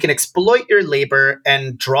 we can exploit your labor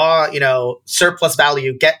and draw, surplus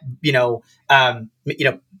value, get,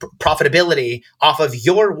 profitability off of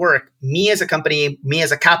your work. Me as a company, me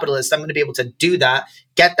as a capitalist, I'm going to be able to do that,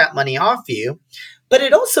 get that money off you. But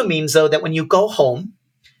it also means, though, that when you go home,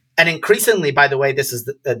 and increasingly, by the way, this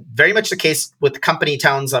is very much the case with company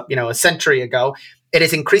towns, a century ago, it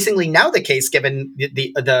is increasingly now the case, given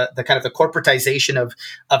the kind of the corporatization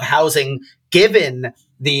of housing, given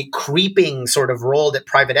the creeping sort of role that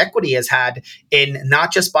private equity has had in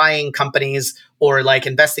not just buying companies or like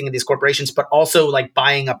investing in these corporations, but also like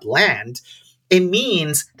buying up land. It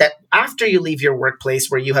means that after you leave your workplace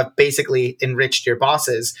where you have basically enriched your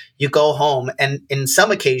bosses, you go home and in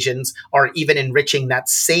some occasions are even enriching that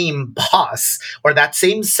same boss or that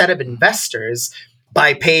same set of investors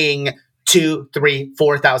by paying $2,000, $3,000,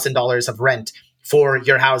 $4,000 of rent for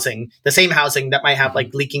your housing, the same housing that might have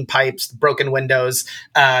like leaking pipes, broken windows,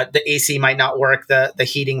 the AC might not work, the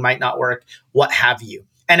heating might not work, what have you.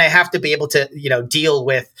 And I have to be able to, deal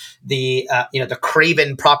with the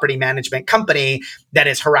craven property management company that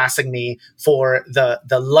is harassing me for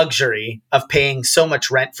the luxury of paying so much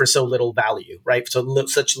rent for so little value, right?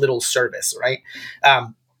 Such little service, right?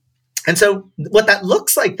 And so what that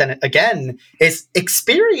looks like then again is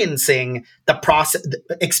experiencing the process,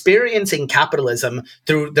 experiencing capitalism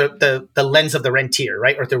through the lens of the rentier,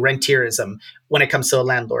 right? Or through rentierism when it comes to a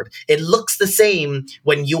landlord. It looks the same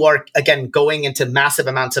when you are, again, going into massive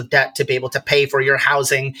amounts of debt to be able to pay for your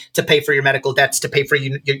housing, to pay for your medical debts, to pay for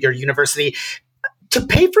your university, to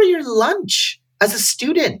pay for your lunch as a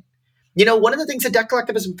student. One of the things that Debt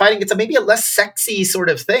Collective has been fighting, it's maybe a less sexy sort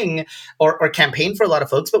of thing or campaign for a lot of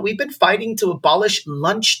folks, but we've been fighting to abolish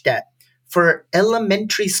lunch debt for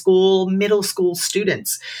elementary school, middle school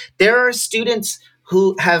students. There are students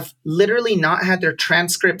who have literally not had their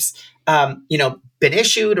transcripts, been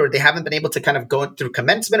issued, or they haven't been able to kind of go through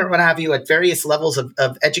commencement or what have you at various levels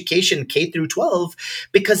of education, K through 12,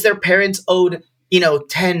 because their parents owed,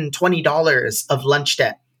 $10, $20 of lunch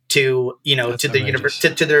debt to the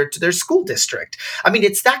university, to their school district. I mean,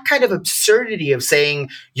 it's that kind of absurdity of saying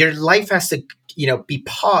your life has to, be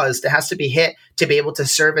paused. It has to be hit to be able to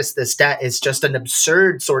service this debt is just an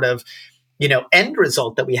absurd sort of, end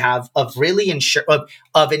result that we have of really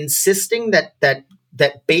of insisting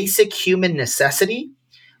that basic human necessity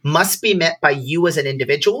must be met by you as an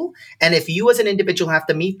individual. And if you as an individual have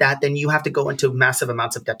to meet that, then you have to go into massive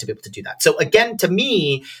amounts of debt to be able to do that. So again, to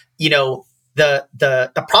me,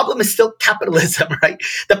 the problem is still capitalism, right?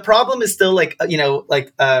 The problem is still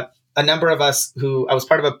a number of us who I was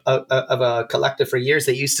part of a collective for years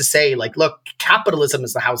that used to say like, look, capitalism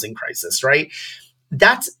is the housing crisis, right?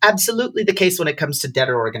 That's absolutely the case when it comes to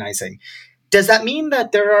debtor organizing. Does that mean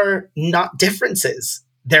that there are not differences,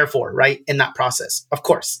 therefore, right, in that process? Of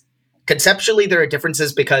course. Conceptually, there are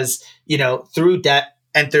differences because, through debt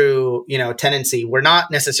and through, tenancy, we're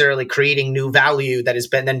not necessarily creating new value that is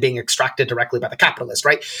then being extracted directly by the capitalist,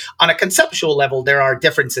 right? On a conceptual level, there are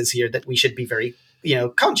differences here that we should be very,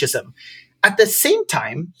 conscious of. At the same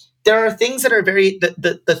time, there are things that are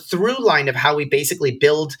the through line of how we basically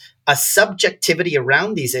build a subjectivity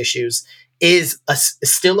around these issues is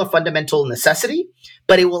still a fundamental necessity,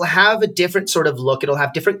 but it will have a different sort of look. It'll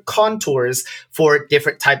have different contours for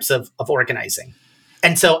different types of organizing.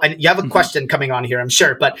 And so, and you have a question coming on here, I'm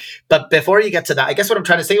sure, but before you get to that, I guess what I'm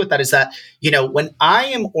trying to say with that is that, when I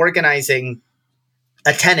am organizing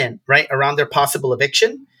a tenant, right, around their possible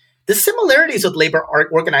eviction, the similarities with labor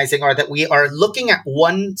organizing are that we are looking at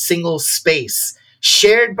one single space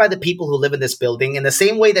shared by the people who live in this building in the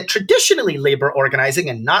same way that traditionally labor organizing,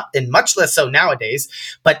 and much less so nowadays,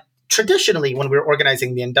 but traditionally, when we were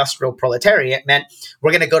organizing the industrial proletariat, meant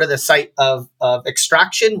we're going to go to the site of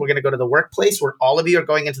extraction. We're going to go to the workplace where all of you are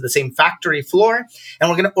going into the same factory floor, and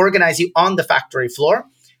we're going to organize you on the factory floor.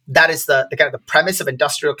 That is the kind of the premise of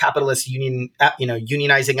industrial capitalist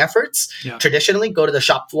unionizing efforts. Yeah. Traditionally, go to the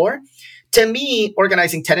shop floor. To me,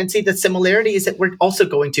 organizing tenancy, the similarity is that we're also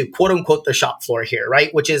going to quote unquote the shop floor here,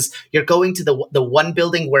 right? Which is you're going to the one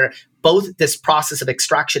building where both this process of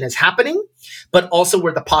extraction is happening, but also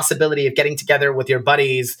where the possibility of getting together with your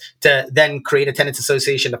buddies to then create a tenants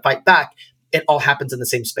association to fight back, it all happens in the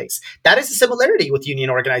same space. That is a similarity with union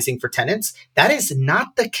organizing for tenants. That is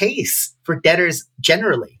not the case for debtors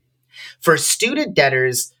generally. For student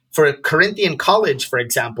debtors, for Corinthian College, for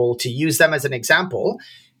example, to use them as an example,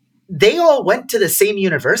 they all went to the same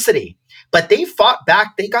university, but they fought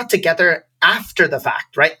back. They got together after the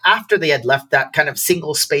fact, right? After they had left that kind of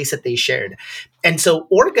single space that they shared. And so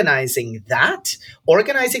organizing that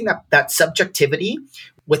subjectivity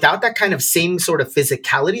without that kind of same sort of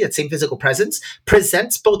physicality, that same physical presence,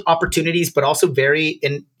 presents both opportunities, but also very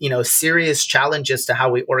serious challenges to how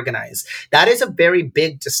we organize. That is a very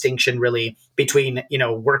big distinction, really, between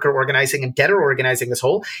worker organizing and debtor organizing as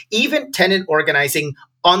whole, even tenant organizing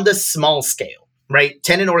on the small scale, right?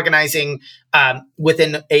 Tenant organizing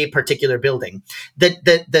within a particular building.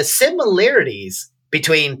 The similarities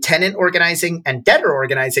between tenant organizing and debtor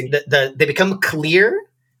organizing, they become clear,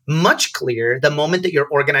 much clearer, the moment that you're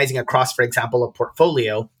organizing across, for example, a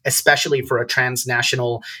portfolio, especially for a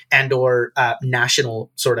transnational and or national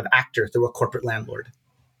sort of actor through a corporate landlord.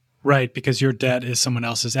 Right, because your debt is someone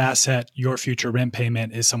else's asset, your future rent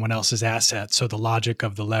payment is someone else's asset. So the logic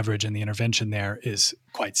of the leverage and the intervention there is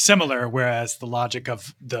quite similar, whereas the logic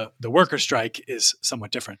of the worker strike is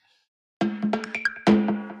somewhat different.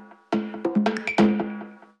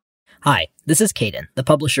 Hi, this is Caden, the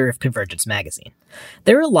publisher of Convergence magazine.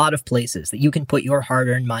 There are a lot of places that you can put your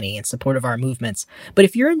hard-earned money in support of our movements, but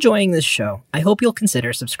if you're enjoying this show, I hope you'll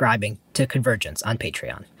consider subscribing to Convergence on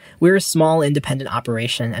Patreon. We're a small independent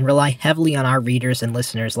operation and rely heavily on our readers and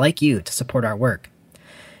listeners like you to support our work.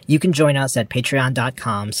 You can join us at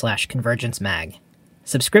patreon.com/convergencemag.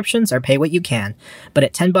 Subscriptions are pay what you can, but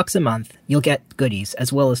at $10 a month, you'll get goodies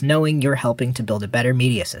as well as knowing you're helping to build a better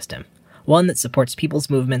media system, one that supports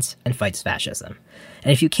people's movements and fights fascism.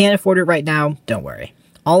 And if you can't afford it right now, don't worry.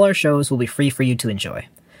 All our shows will be free for you to enjoy.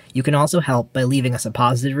 You can also help by leaving us a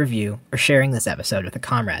positive review or sharing this episode with a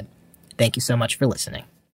comrade. Thank you so much for listening.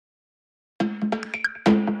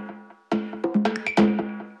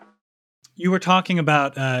 You were talking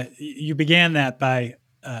about, you began that by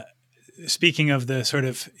speaking of the sort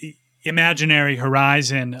of imaginary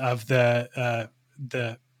horizon of the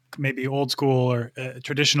maybe old school or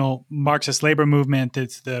traditional Marxist labor movement.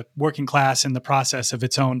 That's the working class in the process of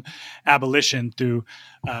its own abolition through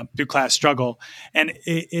class struggle. And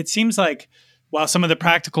it seems like while some of the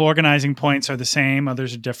practical organizing points are the same,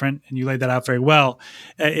 others are different, and you laid that out very well.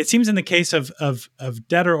 It seems in the case of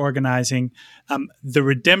debtor organizing, the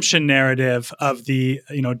redemption narrative of the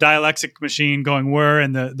dialectic machine going whir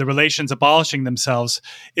and the relations abolishing themselves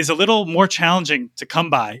is a little more challenging to come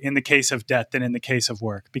by in the case of debt than in the case of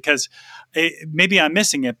work, because maybe I'm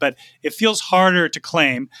missing it, but it feels harder to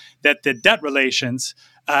claim that the debt relations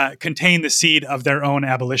contain the seed of their own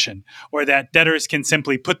abolition, or that debtors can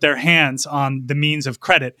simply put their hands on the means of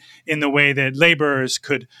credit in the way that laborers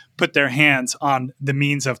could put their hands on the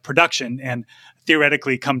means of production and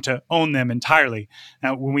theoretically come to own them entirely.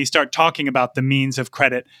 Now, when we start talking about the means of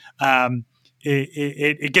credit,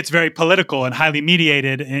 it gets very political and highly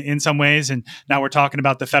mediated in some ways. And now we're talking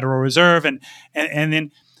about the Federal Reserve. And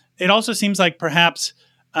then it also seems like perhaps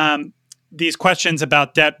these questions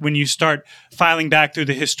about debt, when you start filing back through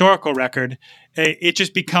the historical record, it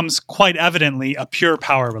just becomes quite evidently a pure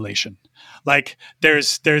power relation. Like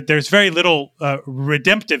there's very little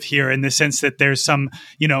redemptive here in the sense that there's some,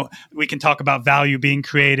 we can talk about value being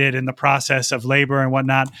created in the process of labor and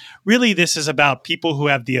whatnot. Really, this is about people who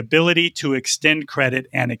have the ability to extend credit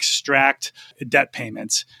and extract debt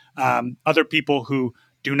payments. Other people who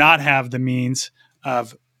do not have the means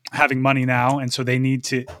of having money now, and so they need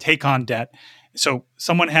to take on debt. So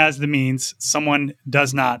someone has the means, someone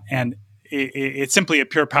does not, and it's simply a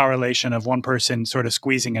pure power relation of one person sort of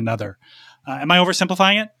squeezing another. Am I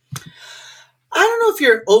oversimplifying it? I don't know if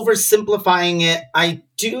you're oversimplifying it. I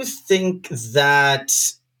do think that,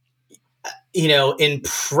 in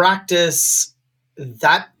practice,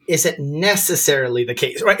 that isn't necessarily the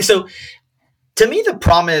case, right? So to me, the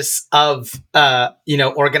promise of,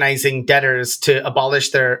 organizing debtors to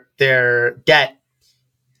abolish their debt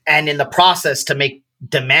and in the process to make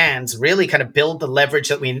demands really kind of build the leverage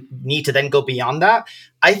that we need to then go beyond that.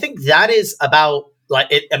 I think that is about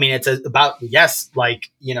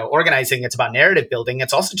organizing. It's about narrative building.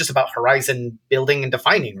 It's also just about horizon building and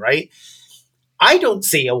defining, right? I don't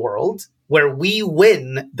see a world where we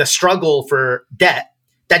win the struggle for debt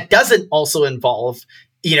that doesn't also involve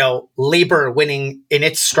labor winning in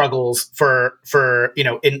its struggles for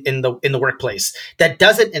in the workplace. That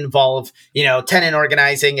doesn't involve tenant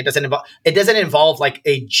organizing. It doesn't involve like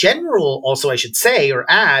a general, also I should say or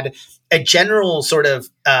add, a general sort of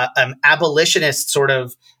abolitionist sort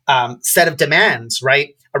of set of demands,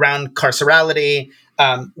 right, around carcerality,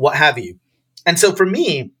 what have you. And so for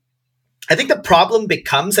me, I think the problem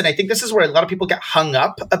becomes, and I think this is where a lot of people get hung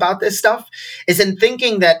up about this stuff, is in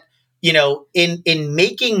thinking that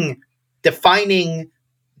in defining,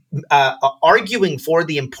 arguing for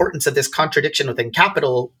the importance of this contradiction within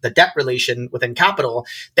capital, the debt relation within capital,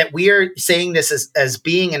 that we are saying this as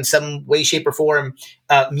being in some way, shape, or form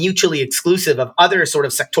mutually exclusive of other sort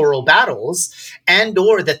of sectoral battles, and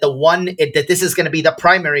or that that this is going to be the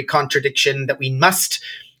primary contradiction that we must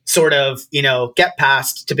sort of get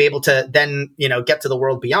past to be able to then get to the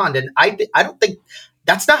world beyond. And I don't think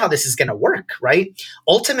that's not how this is going to work, right?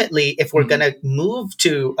 Ultimately, if we're going to move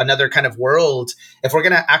to another kind of world, if we're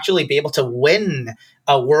going to actually be able to win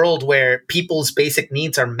a world where people's basic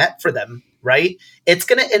needs are met for them, right? It's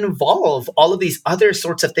going to involve all of these other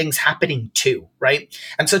sorts of things happening too, right?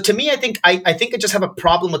 And so to me, I think I just have a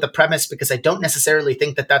problem with the premise because I don't necessarily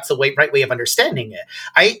think that that's the right way of understanding it.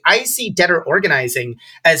 I see debtor organizing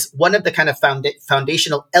as one of the kind of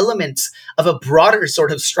foundational elements of a broader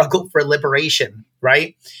sort of struggle for liberation,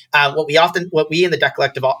 right? What we in the Debt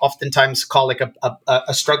Collective oftentimes call like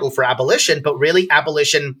a struggle for abolition, but really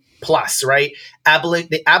abolition plus, right?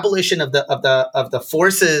 The abolition of the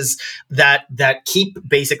forces that keep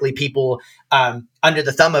basically people under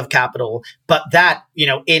the thumb of capital, but that,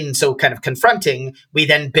 in so kind of confronting, we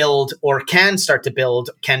then build or can start to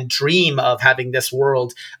build, can dream of having this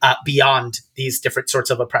world beyond these different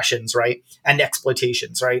sorts of oppressions, right? And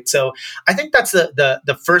exploitations, right? So I think that's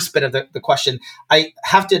the first bit of the question. I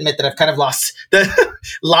have to admit that I've kind of lost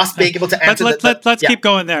being able to answer. Let's keep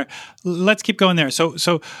going there. Let's keep going there.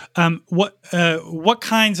 So what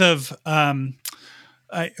kinds of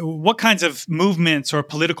movements or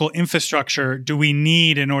political infrastructure do we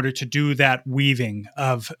need in order to do that weaving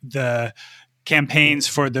of the campaigns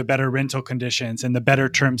for the better rental conditions and the better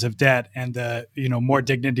terms of debt and the more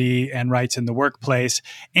dignity and rights in the workplace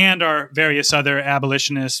and our various other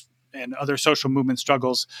abolitionist and other social movement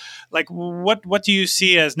struggles? Like, what do you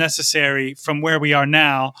see as necessary from where we are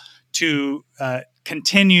now to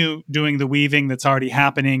continue doing the weaving that's already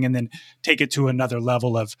happening and then take it to another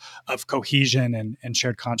level of cohesion and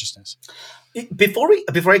shared consciousness? Before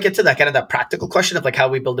I get to that kind of that practical question of like how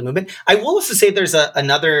we build a movement, I will also say there's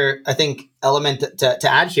another, I think, element to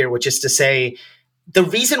add here, which is to say the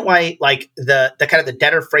reason why like the kind of the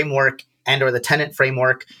debtor framework and or the tenant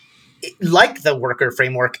framework, like the worker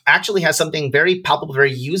framework, actually has something very palpable,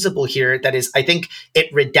 very usable here that is, I think,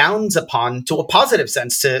 it redounds upon to a positive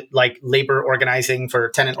sense to like labor organizing, for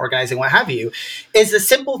tenant organizing, what have you, is the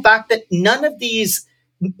simple fact that none of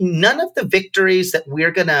the victories that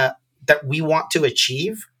we want to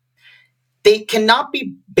achieve, they cannot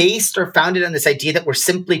be based or founded on this idea that we're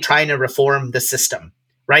simply trying to reform the system,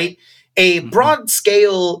 right? A broad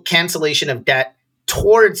scale cancellation of debt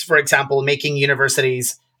towards, for example, making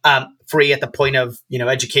universities free at the point of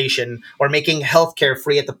education, or making healthcare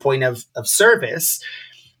free at the point of service,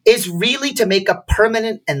 is really to make a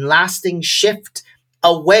permanent and lasting shift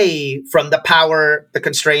away from the power, the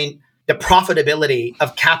constraint, the profitability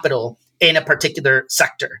of capital in a particular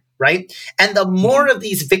sector, right? And the more of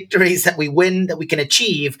these victories that we win, that we can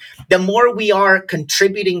achieve, the more we are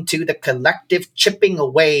contributing to the collective chipping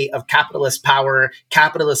away of capitalist power,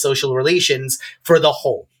 capitalist social relations for the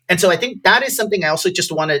whole. And so I think that is something I also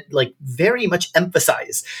just want to like very much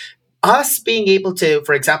emphasize. Us being able to,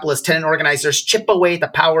 for example, as tenant organizers, chip away the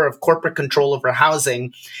power of corporate control over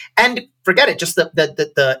housing, and forget it, just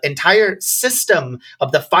the entire system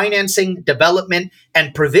of the financing, development,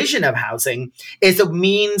 and provision of housing is a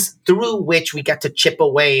means through which we get to chip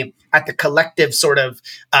away at the collective sort of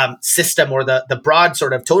system, or the broad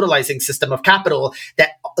sort of totalizing system of capital that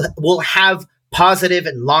will have positive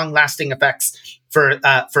and long-lasting effects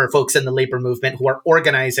for folks in the labor movement who are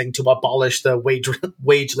organizing to abolish the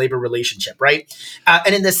wage labor relationship, right?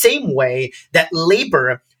 And in the same way that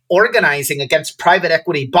labor organizing against private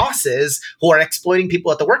equity bosses who are exploiting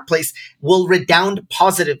people at the workplace will redound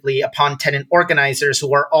positively upon tenant organizers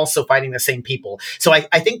who are also fighting the same people. So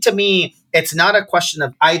I think, to me, it's not a question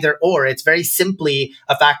of either or. It's very simply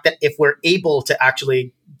a fact that if we're able to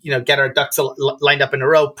actually get our ducks lined up in a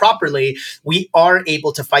row properly, we are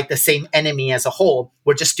able to fight the same enemy as a whole.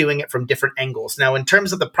 We're just doing it from different angles. Now, in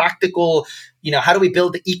terms of the practical, how do we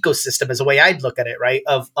build the ecosystem, is the way I'd look at it, right?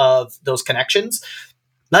 Of those connections.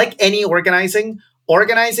 Like any organizing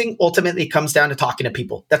ultimately comes down to talking to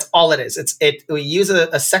people. That's all it is. We use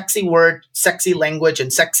a sexy word, sexy language,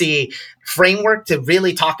 and sexy framework to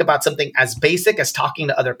really talk about something as basic as talking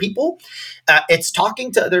to other people. It's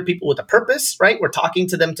talking to other people with a purpose, right? We're talking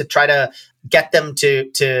to them to try to get them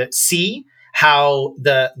to see how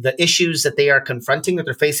the issues that they are confronting, that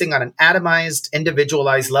they're facing on an atomized,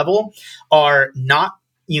 individualized level, are not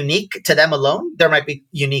unique to them alone. There might be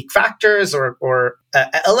unique factors or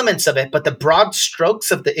elements of it, but the broad strokes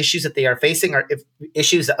of the issues that they are facing are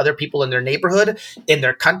issues that other people in their neighborhood, in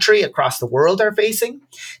their country, across the world are facing,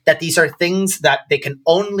 that these are things that they can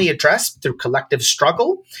only address through collective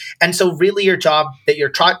struggle. And so really your job that you're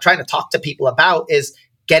trying to talk to people about is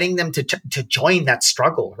getting them to join that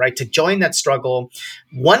struggle, right? To join that struggle.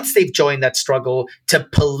 Once they've joined that struggle, to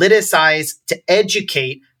politicize, to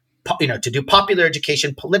educate, to do popular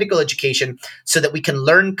education, political education, so that we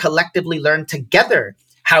can collectively learn together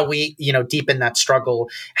how we, deepen that struggle,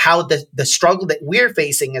 how the struggle that we're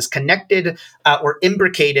facing is connected or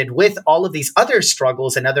imbricated with all of these other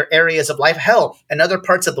struggles and other areas of life, hell, and other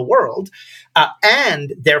parts of the world.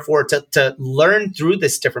 And therefore to learn through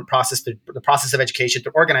this different process, the process of education,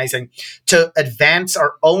 through organizing, to advance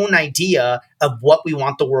our own idea of what we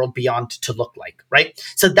want the world beyond to look like, right?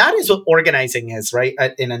 So that is what organizing is, right,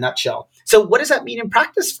 in a nutshell. So what does that mean in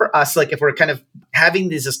practice for us? Like if we're kind of having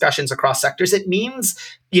these discussions across sectors, it means,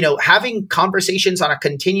 having conversations on a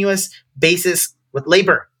continuous basis with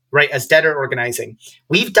labor, right, as debtor organizing.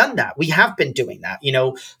 We've done that. We have been doing that,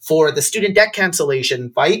 for the student debt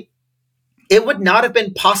cancellation fight. It would not have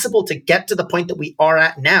been possible to get to the point that we are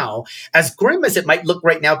at now, as grim as it might look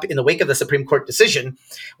right now in the wake of the Supreme Court decision.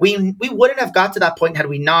 We wouldn't have got to that point had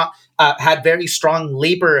we not had very strong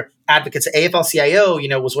labor advocates. AFL-CIO,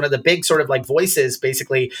 was one of the big sort of like voices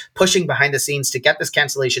basically pushing behind the scenes to get this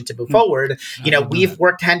cancellation to move forward. We've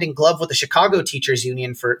worked hand in glove with the Chicago Teachers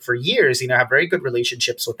Union for years, have very good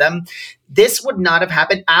relationships with them. This would not have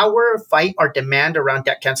happened. Our fight, our demand around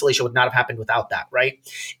debt cancellation would not have happened without that, right?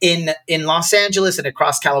 In Los Angeles and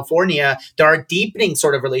across California, there are deepening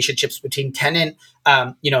sort of relationships between tenant,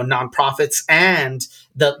 nonprofits and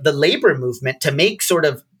the labor movement to make sort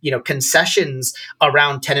of, concessions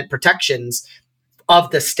around tenant protections of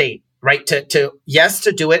the state, right? To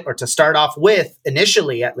do it, or to start off with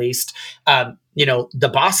initially, at least, the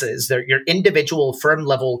bosses, your individual firm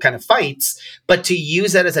level kind of fights, but to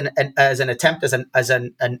use that as an attempt, as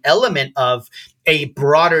an element of a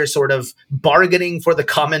broader sort of bargaining for the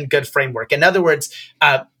common good framework. In other words,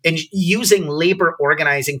 in using labor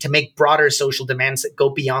organizing to make broader social demands that go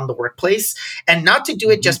beyond the workplace, and not to do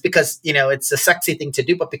it just because, it's a sexy thing to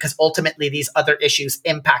do, but because ultimately these other issues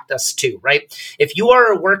impact us too, right? If you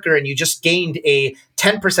are a worker and you just gained a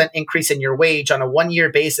 10% increase in your wage on a 1-year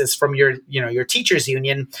basis from your teachers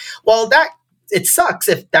union, well, it sucks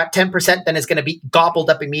if that 10% then is going to be gobbled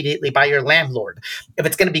up immediately by your landlord. If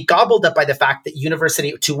it's going to be gobbled up by the fact that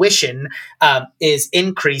university tuition is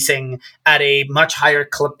increasing at a much higher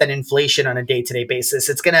clip than inflation on a day-to-day basis,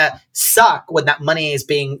 it's going to suck when that money is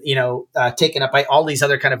being, taken up by all these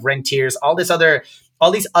other kind of rentiers, all these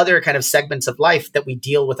other kind of segments of life that we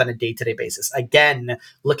deal with on a day-to-day basis. Again,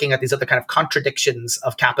 looking at these other kind of contradictions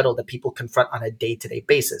of capital that people confront on a day-to-day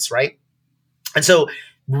basis, right? And so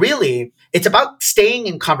really, it's about staying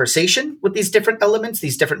in conversation with these different elements,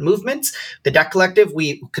 these different movements. The Debt Collective,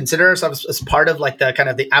 we consider ourselves as part of like the kind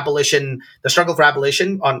of the struggle for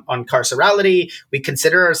abolition on carcerality. We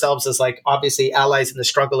consider ourselves as like obviously allies in the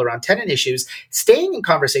struggle around tenant issues, staying in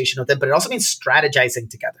conversation with them, but it also means strategizing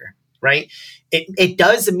together, right? It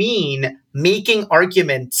does mean making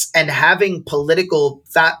arguments and having political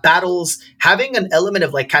battles, having an element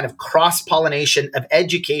of like kind of cross-pollination of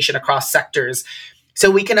education across sectors, so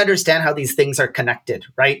we can understand how these things are connected,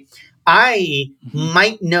 right? I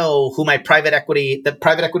might know who the private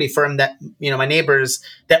equity firm that, my neighbors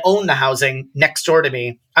that own the housing next door to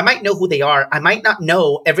me, I might know who they are. I might not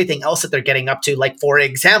know everything else that they're getting up to. Like, for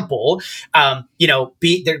example,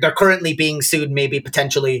 they're currently being sued, maybe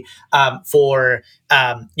potentially for,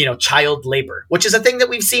 child labor, which is a thing that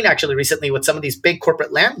we've seen actually recently with some of these big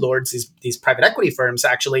corporate landlords, these private equity firms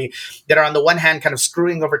actually, that are on the one hand kind of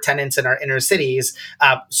screwing over tenants in our inner cities,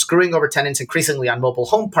 screwing over tenants increasingly on mobile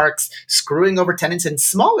home parks, screwing over tenants in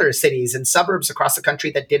smaller cities and suburbs across the country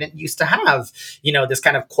that didn't used to have, this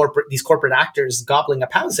kind of these corporate actors gobbling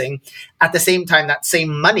up housing. At the same time, that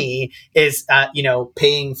same money is,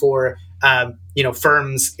 paying for,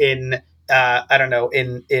 firms in,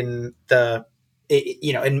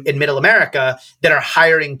 in middle America that are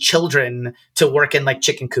hiring children to work in like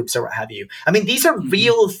chicken coops or what have you. I mean, these are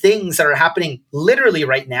real things that are happening literally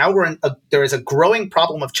right now. There is a growing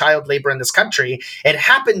problem of child labor in this country. It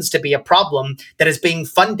happens to be a problem that is being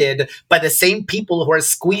funded by the same people who are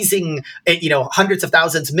squeezing, hundreds of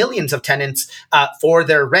thousands, millions of tenants for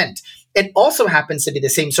their rent. It also happens to be the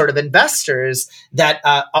same sort of investors that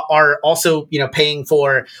are also, paying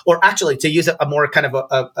for, or actually, to use a more kind of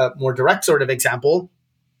a more direct sort of example,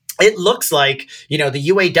 it looks like, the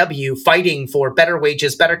UAW fighting for better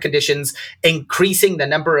wages, better conditions, increasing the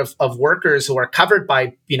number of workers who are covered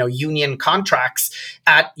by, union contracts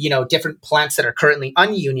at, different plants that are currently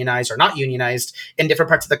ununionized or not unionized in different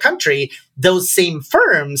parts of the country. Those same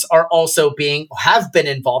firms are also have been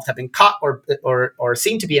involved, have been caught or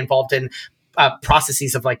seem to be involved in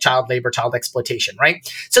processes of like child labor, child exploitation, right?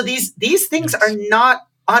 So these things are not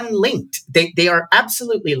unlinked. They are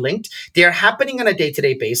absolutely linked. They are happening on a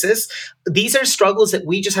day-to-day basis. These are struggles that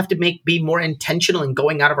we just have to be more intentional in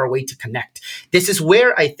going out of our way to connect. This is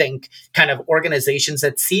where I think kind of organizations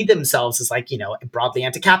that see themselves as like, broadly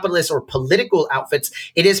anti-capitalist or political outfits,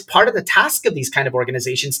 it is part of the task of these kind of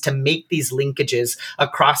organizations to make these linkages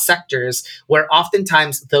across sectors where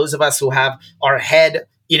oftentimes those of us who have our head,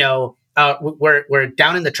 we're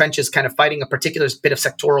down in the trenches kind of fighting a particular bit of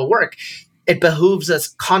sectoral work. It behooves us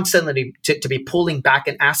constantly to be pulling back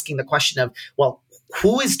and asking the question of, well,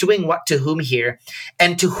 who is doing what to whom here?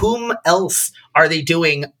 And to whom else are they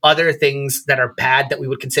doing other things that are bad that we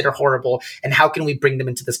would consider horrible? And how can we bring them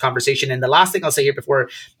into this conversation? And the last thing I'll say here before,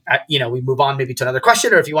 we move on maybe to another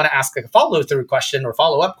question, or if you want to ask like a follow-through question or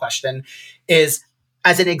follow-up question is,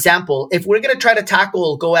 as an example, if we're going to try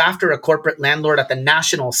to go after a corporate landlord at the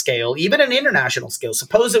national scale, even an international scale,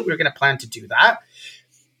 suppose that we're going to plan to do that,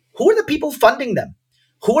 who are the people funding them?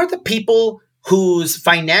 Who are the people who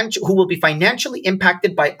will be financially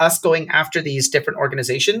impacted by us going after these different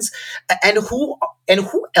organizations? And who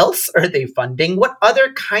else are they funding? What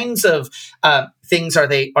other kinds of things are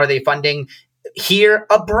they funding here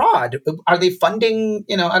abroad? Are they funding,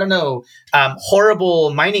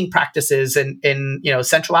 horrible mining practices in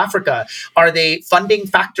Central Africa? Are they funding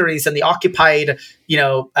factories in the occupied,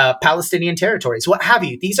 Palestinian territories? What have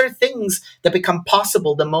you? These are things that become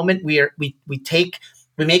possible the moment we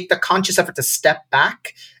make the conscious effort to step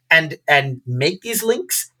back and make these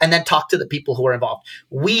links and then talk to the people who are involved.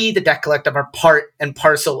 We, the Debt Collective, are part and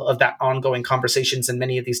parcel of that ongoing conversations and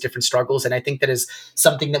many of these different struggles. And I think that is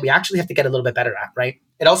something that we actually have to get a little bit better at, right?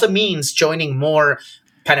 It also means joining more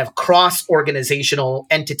kind of cross-organizational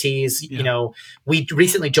entities. Yeah. We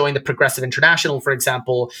recently joined the Progressive International, for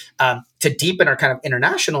example, to deepen our kind of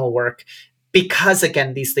international work. Because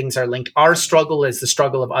again, these things are linked. Our struggle is the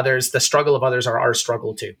struggle of others. The struggle of others are our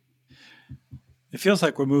struggle too. It feels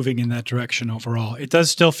like we're moving in that direction overall. It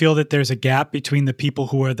does still feel that there's a gap between the people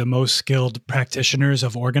who are the most skilled practitioners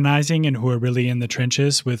of organizing and who are really in the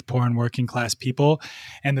trenches with poor and working class people,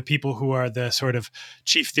 and the people who are the sort of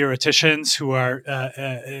chief theoreticians who are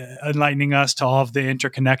enlightening us to all of the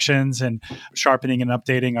interconnections and sharpening and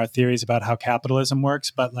updating our theories about how capitalism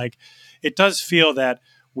works. But it does feel that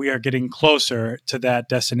we are getting closer to that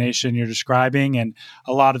destination you're describing, and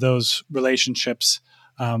a lot of those relationships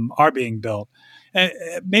are being built.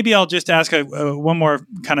 Maybe I'll just ask one more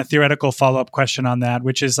kind of theoretical follow-up question on that,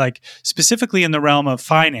 which is specifically in the realm of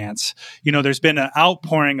finance. There's been an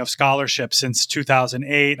outpouring of scholarship since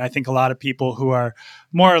 2008. I think a lot of people who are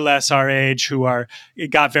more or less our age who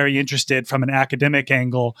got very interested from an academic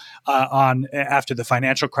angle after the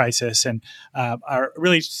financial crisis and are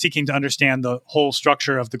really seeking to understand the whole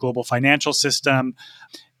structure of the global financial system.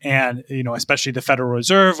 And, especially the Federal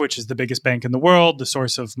Reserve, which is the biggest bank in the world, the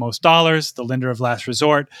source of most dollars, the lender of last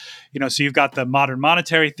resort. So you've got the modern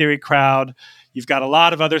monetary theory crowd. You've got a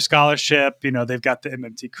lot of other scholarship. They've got the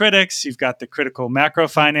MMT critics. You've got the critical macro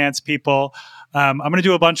finance people. I'm going to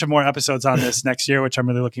do a bunch of more episodes on this next year, which I'm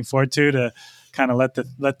really looking forward to kind of let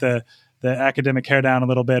the academic hair down a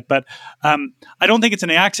little bit. But I don't think it's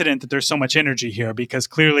an accident that there's so much energy here, because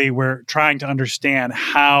clearly we're trying to understand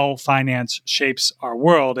how finance shapes our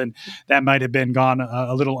world. And that might have been gone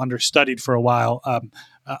a little understudied for a while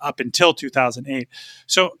up until 2008.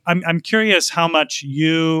 So I'm curious how much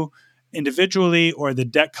you individually or the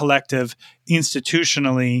Debt Collective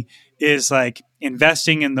institutionally is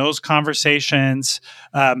investing in those conversations,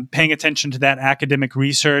 paying attention to that academic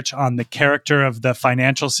research on the character of the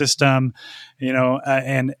financial system,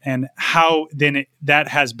 and how then that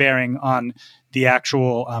has bearing on the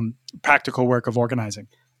actual practical work of organizing.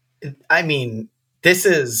 I mean, this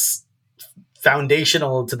is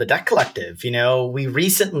foundational to the Debt Collective. We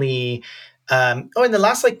recently in the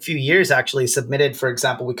last like few years, actually submitted, for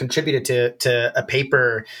example, we contributed to a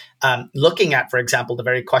paper looking at, for example, the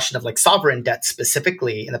very question of like sovereign debt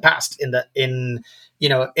specifically in the past.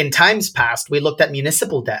 In times past, we looked at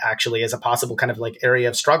municipal debt actually as a possible kind of like area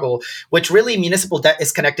of struggle, which really municipal debt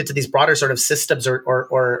is connected to these broader sort of systems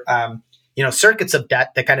or circuits of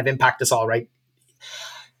debt that kind of impact us all, right?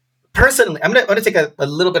 Personally, I'm gonna take a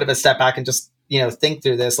little bit of a step back and just think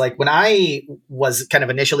through this. Like when I was kind of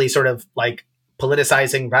initially sort of like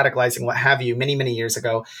politicizing, radicalizing, what have you, many years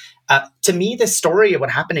ago, to me, the story of what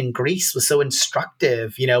happened in Greece was so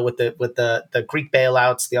instructive. With the Greek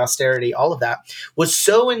bailouts, the austerity, all of that was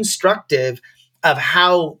so instructive of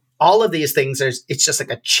how all of these things it's just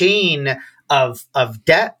like a chain of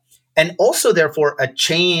debt, and also therefore a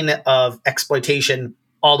chain of exploitation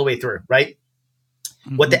all the way through, right?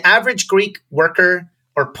 Mm-hmm. What the average Greek worker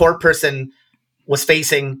or poor person was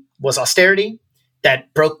facing was austerity,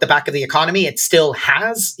 that broke the back of the economy. It still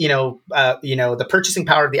has, the purchasing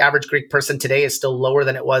power of the average Greek person today is still lower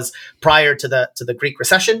than it was prior to the Greek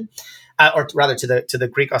recession, or rather to the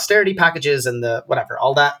Greek austerity packages and the whatever,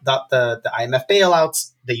 all that, the IMF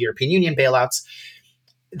bailouts, the European Union bailouts.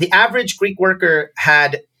 The average Greek worker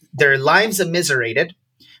had their lives immiserated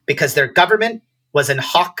because their government was in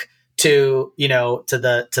hock to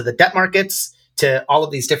the debt markets, to all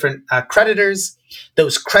of these different creditors.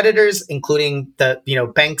 Those creditors, including the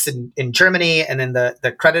banks in Germany, and then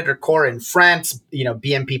the creditor core in France,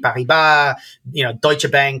 BNP Paribas, Deutsche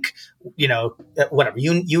Bank, whatever,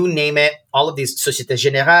 you name it, all of these Société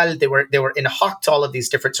Générale, they were in hock to all of these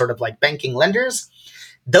different sort of like banking lenders.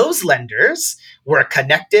 Those lenders were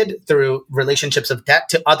connected through relationships of debt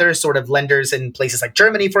to other sort of lenders in places like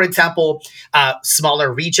Germany, for example,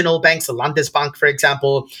 smaller regional banks, the Landesbank, for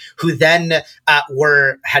example, who then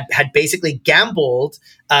had basically gambled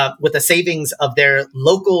with the savings of their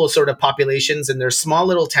local sort of populations in their small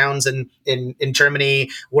little towns in Germany,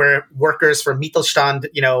 where workers for Mittelstand,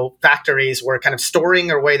 factories were kind of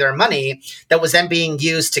storing away their money that was then being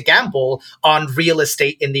used to gamble on real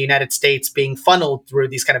estate in the United States, being funneled through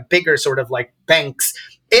these kind of bigger sort of like banks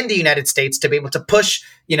in the United States to be able to push,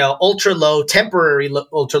 temporary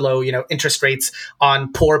ultra low, interest rates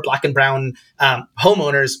on poor Black and brown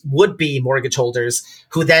homeowners, would-be mortgage holders,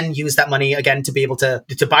 who then use that money again to be able to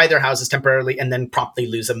buy their houses temporarily and then promptly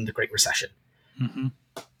lose them in the Great Recession. Mm-hmm.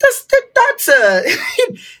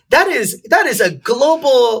 That is a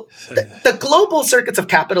global, the global circuits of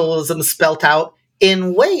capitalism spelt out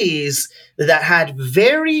in ways that had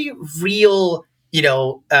very real,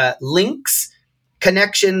 links,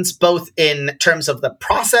 connections, both in terms of the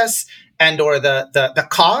process and or the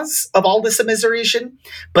cause of all this immiseration,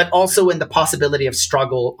 but also in the possibility of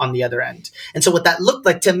struggle on the other end. And so what that looked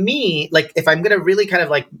like to me, like if I'm going to really kind of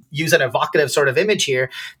like use an evocative sort of image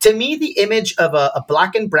here, to me, the image of a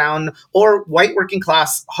Black and brown or white working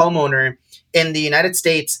class homeowner in the United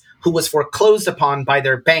States who was foreclosed upon by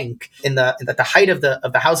their bank at the height of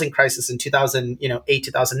the housing crisis in 2008,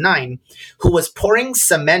 2009, who was pouring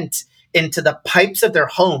cement into the pipes of their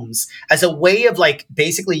homes as a way of like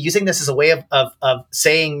basically using this as a way of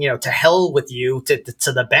saying, to hell with you to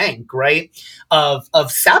the bank, right?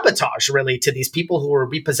 Of sabotage really to these people who were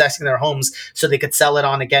repossessing their homes so they could sell it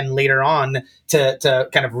on again later on to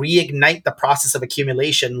kind of reignite the process of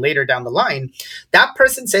accumulation later down the line. That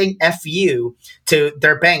person saying F you to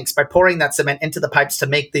their banks by pouring that cement into the pipes to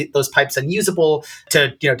make those pipes unusable,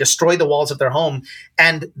 to destroy the walls of their home,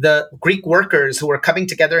 and the Greek workers who were coming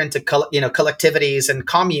together into collectivities and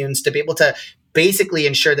communes to be able to basically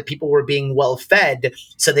ensure that people were being well fed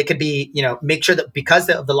so they could be, make sure that because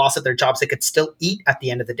of the loss of their jobs, they could still eat at the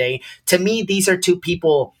end of the day. To me, these are two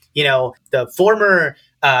people, the former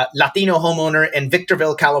Latino homeowner in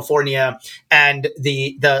Victorville, California, and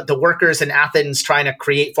the workers in Athens trying to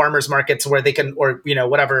create farmers markets where they can, or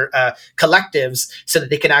collectives, so that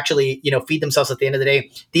they can actually feed themselves at the end of the day.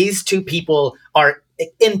 These two people are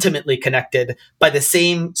intimately connected by the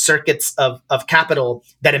same circuits of capital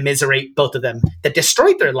that immiserate both of them, that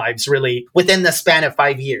destroyed their lives really within the span of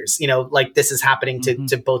 5 years. Like this is happening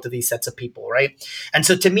to both of these sets of people, right? And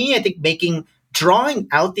so to me, I think drawing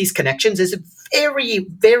out these connections is very,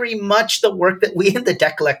 very much the work that we in the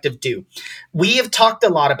Debt Collective do. We have talked a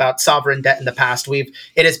lot about sovereign debt in the past. It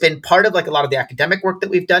has been part of like a lot of the academic work that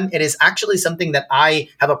we've done. It is actually something that I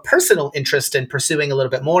have a personal interest in pursuing a little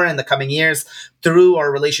bit more in the coming years through our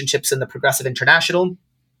relationships in the Progressive International.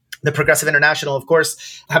 The Progressive International, of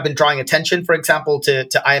course, have been drawing attention, for example, to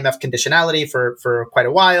IMF conditionality for quite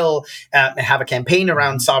a while, and have a campaign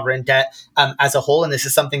around sovereign debt as a whole. And this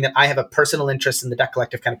is something that I have a personal interest in the Debt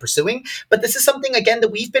Collective kind of pursuing. But this is something, again,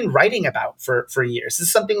 that we've been writing about for years. This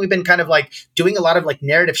is something we've been kind of like doing a lot of like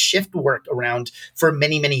narrative shift work around for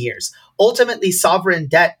many, many years. Ultimately, sovereign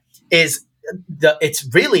debt is it's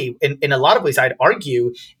really, in a lot of ways, I'd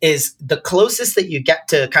argue, is the closest that you get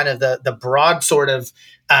to kind of the broad sort of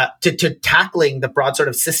to tackling the broad sort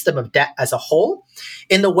of system of debt as a whole,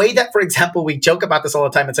 in the way that, for example, we joke about this all the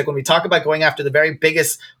time. It's like when we talk about going after the very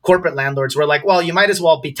biggest corporate landlords, we're like, well, you might as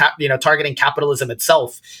well be targeting capitalism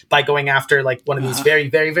itself by going after like one of these very,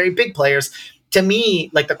 very, very big players. To me,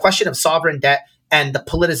 like the question of sovereign debt and the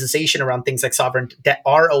politicization around things like sovereign debt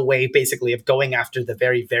are a way basically of going after the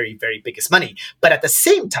very, very, very biggest money. But at the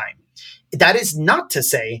same time, that is not to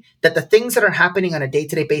say that the things that are happening on a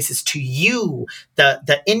day-to-day basis to you,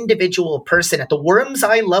 the individual person at the worm's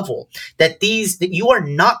eye level, that you are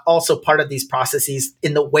not also part of these processes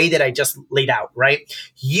in the way that I just laid out, right?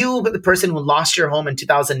 You, the person who lost your home in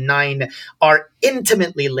 2009, are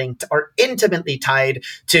intimately linked, are intimately tied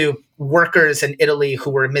to workers in Italy who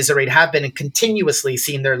were immiserated, have been continuously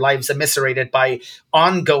seen their lives immiserated by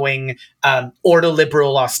ongoing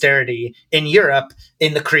ordoliberal austerity in Europe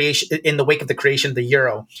in the wake of the creation of the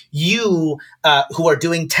euro. You who are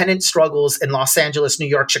doing tenant struggles in Los Angeles, New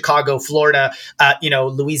York, Chicago, Florida,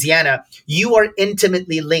 Louisiana, you are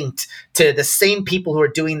intimately linked to the same people who are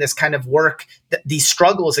doing this kind of work, these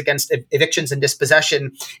struggles against evictions and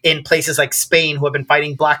dispossession in places like Spain, who have been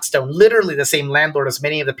fighting Blackstone, literally the same landlord as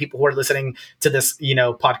many of the people who are listening to this,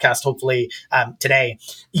 podcast, hopefully today.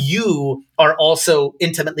 You are also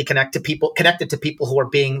intimately connected to people who are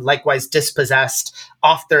being likewise dispossessed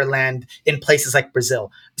off their land in places like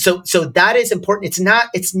Brazil. So that is important.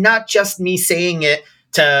 It's not just me saying it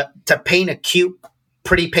to paint a cute,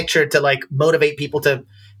 pretty picture to like motivate people to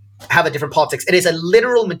have a different politics. It is a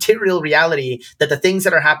literal material reality that the things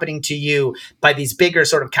that are happening to you by these bigger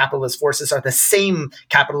sort of capitalist forces are the same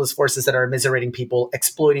capitalist forces that are immiserating people,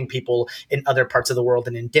 exploiting people in other parts of the world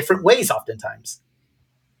and in different ways oftentimes.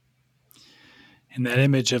 And that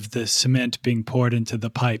image of the cement being poured into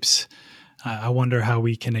the pipes, I wonder how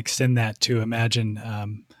we can extend that to imagine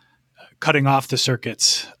cutting off the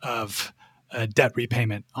circuits of debt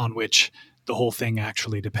repayment on which the whole thing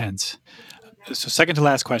actually depends. So second to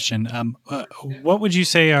last question, what would you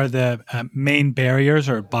say are the main barriers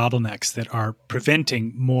or bottlenecks that are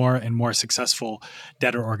preventing more and more successful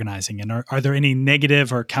debtor organizing? And are there any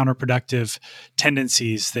negative or counterproductive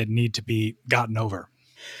tendencies that need to be gotten over?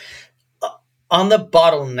 On the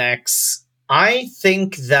bottlenecks, I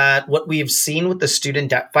think that what we've seen with the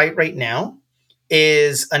student debt fight right now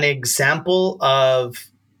is an example of,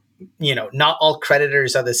 not all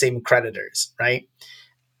creditors are the same creditors, right?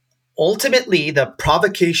 Ultimately, the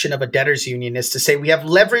provocation of a debtors union is to say we have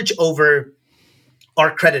leverage over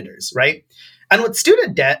our creditors, right? And with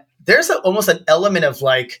student debt, there's almost an element of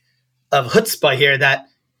chutzpah here that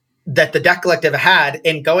the debt collective had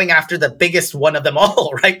in going after the biggest one of them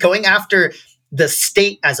all, right? Going after the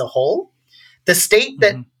state as a whole, the state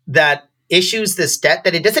that issues this debt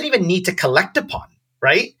that it doesn't even need to collect upon,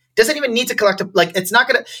 right? Doesn't even need to collect, it's not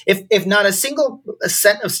going to, if not a single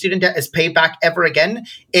cent of student debt is paid back ever again,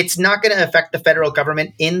 it's not going to affect the federal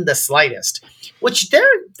government in the slightest, which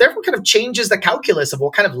therefore kind of changes the calculus of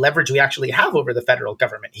what kind of leverage we actually have over the federal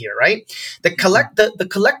government here, right? The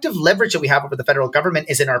collective leverage that we have over the federal government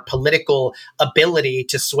is in our political ability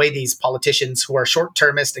to sway these politicians who are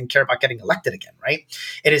short-termist and care about getting elected again, right?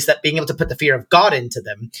 It is that being able to put the fear of God into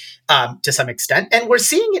them to some extent. And we're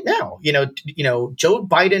seeing it now. Joe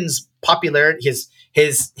Biden's popularity,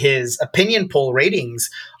 his opinion poll ratings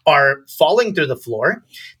are falling through the floor.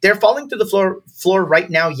 They're falling through the floor right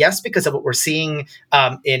now, yes, because of what we're seeing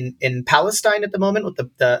in Palestine at the moment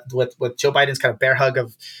with Joe Biden's kind of bear hug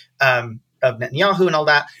of Netanyahu and all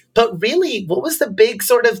that. But really, what was the big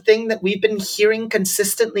sort of thing that we've been hearing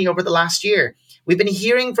consistently over the last year? We've been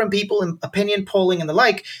hearing from people in opinion polling and the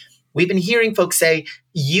like. We've been hearing folks say,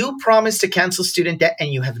 you promised to cancel student debt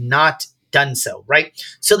and you have not done so, right?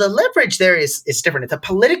 So the leverage there is different. It's a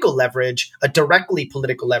political leverage, a directly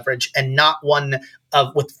political leverage, and not one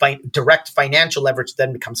with direct financial leverage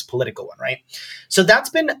then becomes political one, right? So that's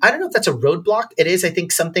been, I don't know if that's a roadblock. It is, I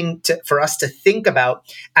think, something for us to think about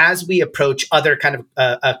as we approach other kind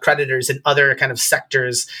of creditors in other kind of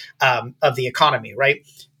sectors of the economy, right?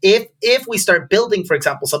 If we start building, for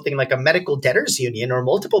example, something like a medical debtors union or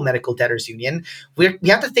multiple medical debtors union, we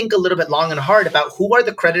have to think a little bit long and hard about who are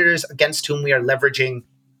the creditors against whom we are leveraging,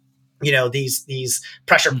 these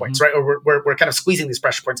pressure points, right? Or we're kind of squeezing these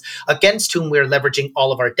pressure points against whom we're leveraging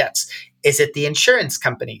all of our debts. Is it the insurance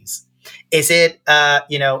companies? Is it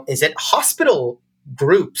hospital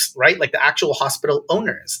groups, right? Like the actual hospital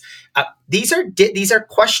owners? These are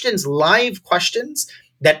questions, live questions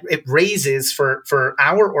that it raises for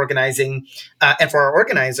our organizing and for our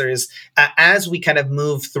organizers as we kind of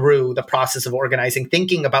move through the process of organizing,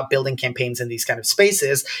 thinking about building campaigns in these kind of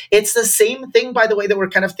spaces. It's the same thing, by the way, that we're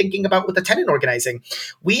kind of thinking about with the tenant organizing.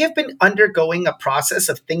 We have been undergoing a process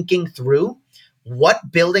of thinking through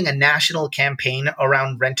what building a national campaign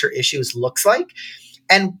around renter issues looks like.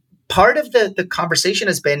 And part of the conversation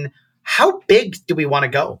has been, how big do we want to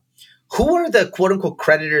go? Who are the quote unquote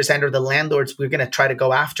creditors and or the landlords we're going to try to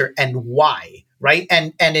go after and why, right?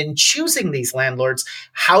 And in choosing these landlords,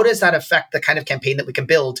 how does that affect the kind of campaign that we can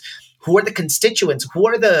build? Who are the constituents? Who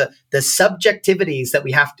are the subjectivities that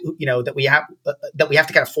we have to, that we have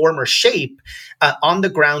to kind of form or shape on the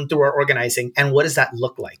ground through our organizing? And what does that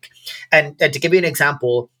look like? And to give you an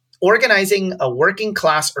example, organizing a working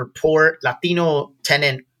class or poor Latino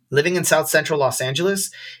tenant living in South Central Los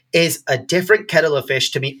Angeles is a different kettle of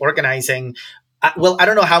fish to me organizing well, I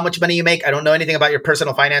don't know how much money you make. I don't know anything about your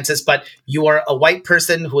personal finances, but you are a white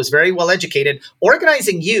person who is very well educated.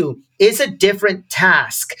 Organizing you is a different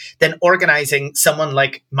task than organizing someone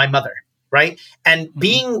like my mother, right? And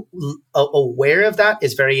being aware of that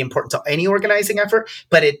is very important to any organizing effort,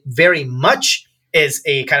 but it very much is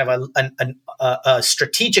a kind of a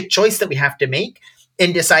strategic choice that we have to make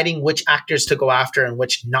in deciding which actors to go after and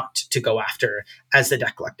which not to go after as the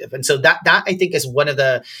debt collective. And so that I think is one of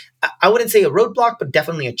the, I wouldn't say a roadblock, but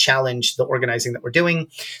definitely a challenge, the organizing that we're doing.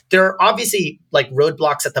 There are obviously like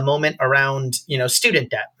roadblocks at the moment around, student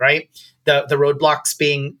debt, right? The roadblocks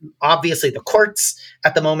being obviously the courts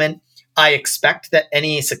at the moment. I expect that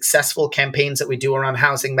any successful campaigns that we do around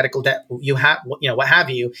housing, medical debt, what have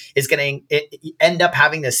you, is going to end up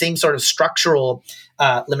having the same sort of structural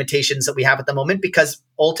limitations that we have at the moment, because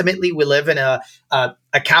ultimately we live in a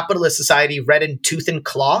capitalist society, red in tooth and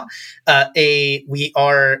claw. We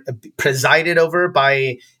are presided over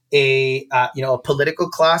by a political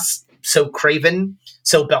class so craven,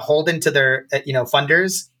 so beholden to their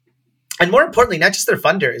funders. And more importantly, not just their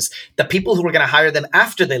funders, the people who are going to hire them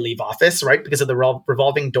after they leave office, right? Because of the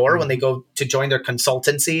revolving door when they go to join their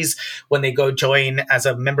consultancies, when they go join as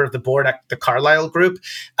a member of the board at the Carlyle Group.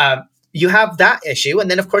 You have that issue.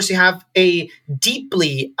 And then, of course, you have a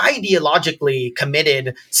deeply ideologically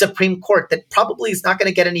committed Supreme Court that probably is not going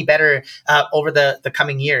to get any better over the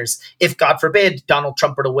coming years. If, God forbid, Donald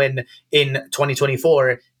Trump were to win in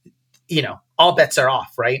 2024, all bets are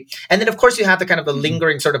off, right? And then, of course, you have the kind of the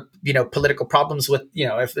lingering sort of, political problems with,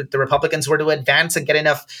 if the Republicans were to advance and get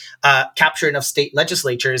enough, capture enough state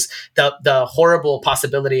legislatures, the horrible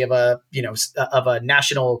possibility of a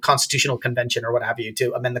national constitutional convention or what have you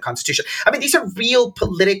to amend the Constitution. I mean, these are real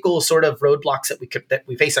political sort of roadblocks that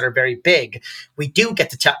we face that are very big. We do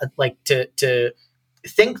get to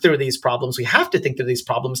think through these problems. We have to think through these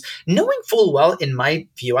problems, knowing full well, in my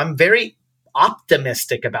view, I'm very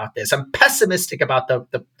optimistic about this. I'm pessimistic about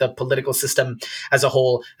the political system as a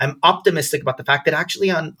whole. I'm optimistic about the fact that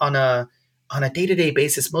actually on a day-to-day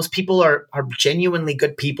basis, most people are genuinely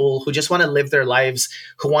good people who just want to live their lives,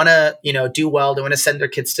 who want to, do well. They want to send their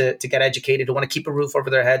kids to get educated, who want to keep a roof over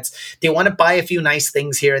their heads. They want to buy a few nice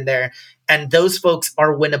things here and there. And those folks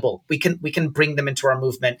are winnable. We can bring them into our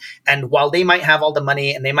movement. And while they might have all the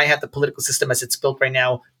money and they might have the political system as it's built right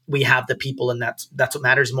now, we have the people, and that's what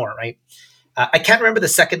matters more, right? I can't remember the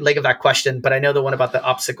second leg of that question, but I know the one about the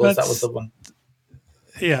obstacles. That was the one.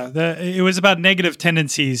 Yeah, it was about negative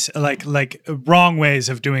tendencies, like wrong ways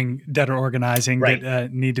of doing debtor organizing, right,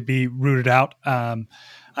 that need to be rooted out. I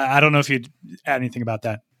don't know if you'd add anything about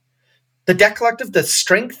that. The debt collective, the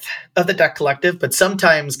strength of the debt collective, but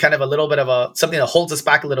sometimes kind of a little bit of something that holds us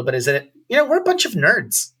back a little bit is that, we're a bunch of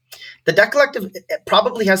nerds. The debt collective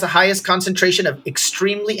probably has the highest concentration of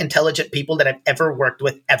extremely intelligent people that I've ever worked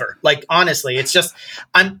with ever. Like, honestly, it's just,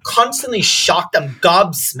 I'm constantly shocked. I'm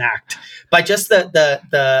gobsmacked by just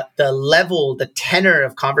the level, the tenor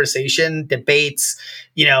of conversation, debates,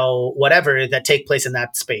 whatever that take place in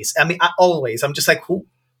that space. I mean, I'm just like,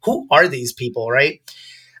 who are these people, right?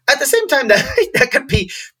 At the same time, that could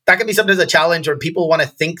be sometimes a challenge where people want to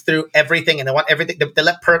think through everything and they want everything. They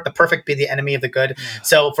let the perfect be the enemy of the good. Yeah.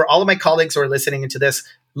 So for all of my colleagues who are listening into this,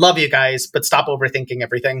 love you guys, but stop overthinking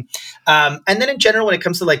everything. And then in general, when it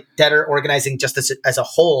comes to like debtor organizing just as a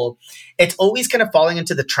whole, it's always kind of falling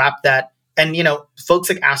into the trap that, and folks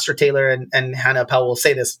like Astor Taylor and Hannah Appel will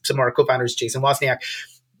say this, some of our co-founders, Jason Wozniak,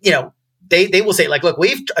 they will say, like, look,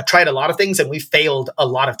 we've tried a lot of things and we failed a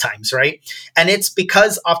lot of times, right? And it's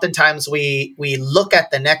because oftentimes we look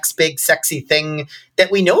at the next big sexy thing that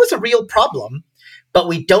we know is a real problem, but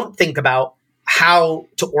we don't think about how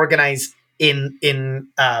to organize in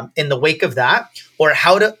the wake of that, or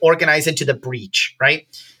how to organize into the breach, right?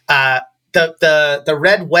 The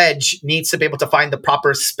red wedge needs to be able to find the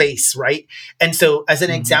proper space, right? And so as an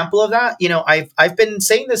example of that, I've been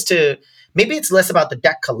saying this to, maybe it's less about the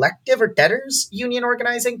debt collective or debtors union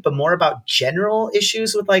organizing, but more about general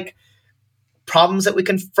issues with like problems that we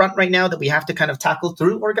confront right now that we have to kind of tackle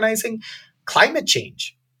through organizing. Climate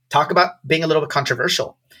change. Talk about being a little bit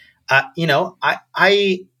controversial.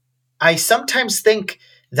 I sometimes think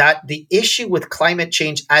that the issue with climate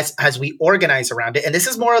change as we organize around it, and this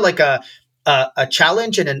is more like a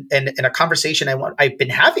challenge and a conversation I've been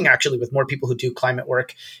having actually with more people who do climate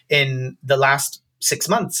work in the last 6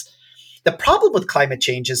 months. The problem with climate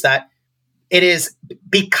change is that because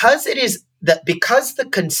the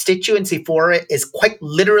constituency for it is quite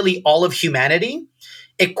literally all of humanity,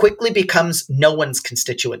 it quickly becomes no one's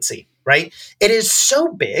constituency, right? It is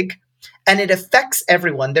so big and it affects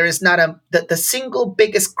everyone. There is not the single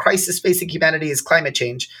biggest crisis facing humanity is climate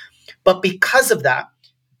change. But because of that,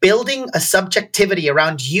 building a subjectivity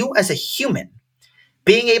around you as a human,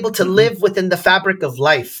 being able to live within the fabric of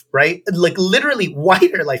life, right? Like literally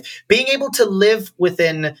wider life, being able to live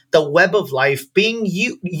within the web of life, being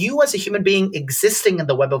you as a human being existing in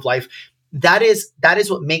the web of life, that is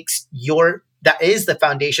what makes that is the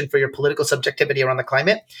foundation for your political subjectivity around the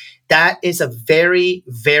climate. That is a very,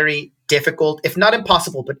 very difficult, if not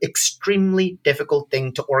impossible, but extremely difficult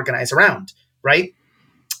thing to organize around, right?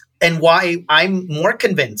 And why I'm more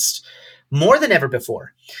convinced, more than ever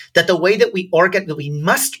before, that the way that we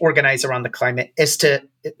must organize around the climate is to,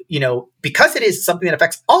 because it is something that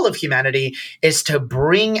affects all of humanity, is to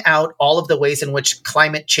bring out all of the ways in which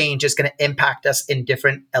climate change is going to impact us in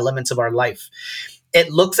different elements of our life. It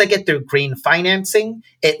looks like it through green financing,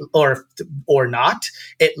 or not.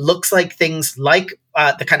 It looks like things like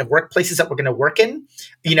the kind of workplaces that we're going to work in.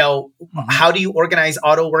 How do you organize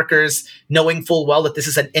auto workers, knowing full well that this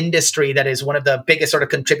is an industry that is one of the biggest sort of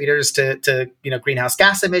contributors to greenhouse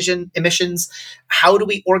gas emissions? How do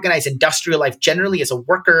we organize industrial life generally as a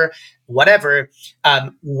worker, whatever,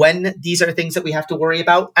 when these are things that we have to worry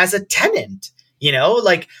about as a tenant?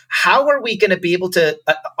 How are we going to be able to,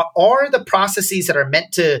 are the processes that are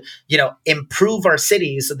meant to, improve our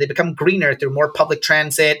cities so they become greener through more public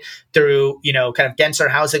transit, through, kind of denser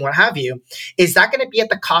housing, what have you, is that going to be at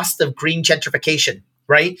the cost of green gentrification,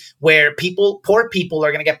 right? Where poor people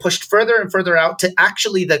are going to get pushed further and further out to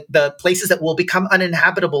actually the places that will become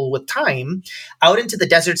uninhabitable with time, out into the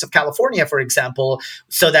deserts of California, for example,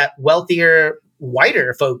 so that wealthier,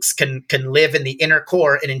 whiter folks can live in the inner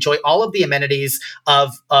core and enjoy all of the amenities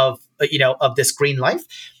of this green life.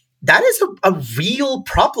 That is a real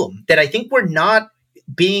problem that I think we're not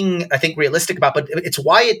being, realistic about, but it's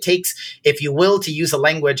why it takes, if you will, to use a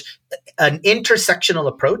language, an intersectional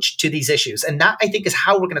approach to these issues. And that, I think, is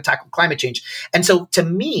how we're going to tackle climate change. And so to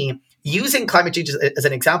me, using climate change as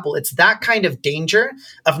an example, it's that kind of danger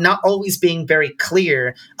of not always being very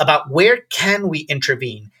clear about where can we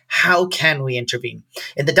intervene? How can we intervene?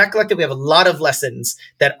 In the Debt Collective, we have a lot of lessons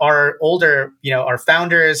that our older, our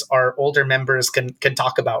founders, our older members can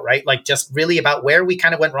talk about, right? Like just really about where we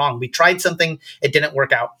kind of went wrong. We tried something, it didn't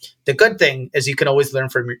work out. The good thing is you can always learn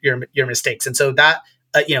from your mistakes. And so that,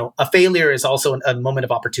 a failure is also a moment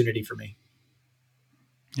of opportunity for me.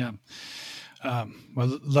 Yeah.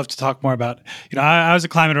 Well, love to talk more about, I was a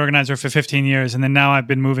climate organizer for 15 years, and then now I've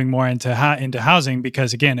been moving more into housing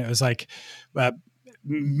because, again, it was like,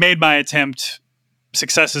 made my attempt,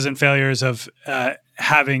 successes and failures of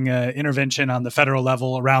having intervention on the federal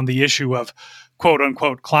level around the issue of quote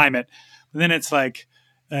unquote climate. But then it's like,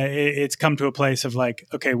 it's come to a place of like,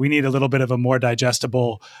 okay, we need a little bit of a more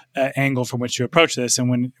digestible angle from which to approach this. And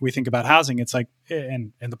when we think about housing, it's like,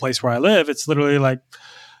 and the place where I live, it's literally like,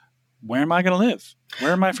 where am I going to live?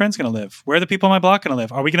 Where are my friends going to live? Where are the people on my block going to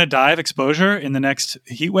live? Are we going to die of exposure in the next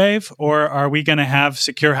heat wave? Or are we going to have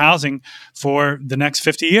secure housing for the next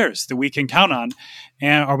 50 years that we can count on?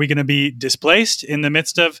 And are we going to be displaced in the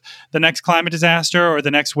midst of the next climate disaster or the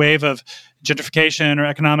next wave of gentrification or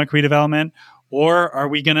economic redevelopment? Or are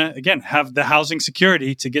we going to, again, have the housing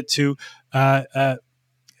security to get to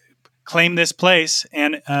claim this place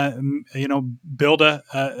and build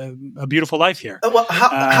a beautiful life here? Well,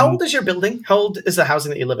 how old is your building? How old is the housing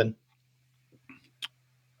that you live in?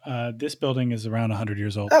 This building is around 100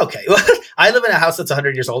 years old. Okay. Well, I live in a house that's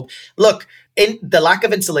 100 years old. Look, in the lack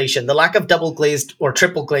of insulation, the lack of double glazed or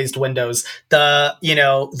triple glazed windows, in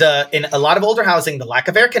a lot of older housing, the lack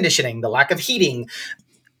of air conditioning, the lack of heating.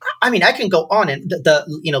 I mean, I can go on, and the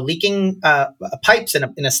leaking pipes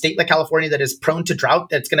in a state like California that is prone to drought,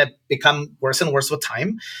 that's going to become worse and worse with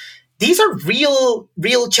time. These are real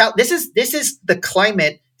challenges. This is the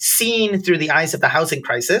climate seen through the eyes of the housing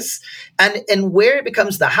crisis, and where it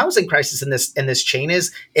becomes the housing crisis in this chain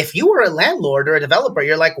is if you were a landlord or a developer,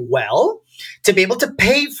 you're like, well, to be able to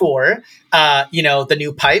pay for the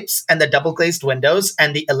new pipes and the double glazed windows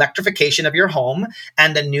and the electrification of your home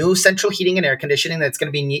and the new central heating and air conditioning that's going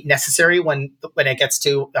to be necessary when it gets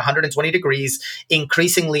to 120 degrees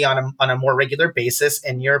increasingly on a more regular basis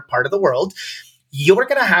in your part of the world, you're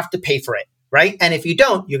going to have to pay for it. Right. And if you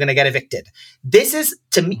don't, you're going to get evicted. This is,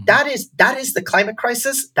 to me, that is the climate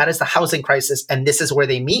crisis. That is the housing crisis. And this is where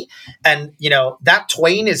they meet. And, that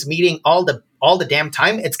twain is meeting all the damn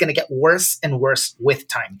time. It's going to get worse and worse with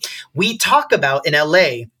time. We talk about in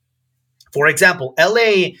LA For example,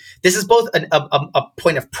 LA, this is both a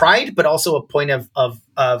point of pride, but also a point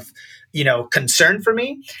of concern for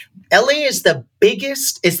me. LA is the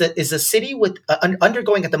biggest, is a city with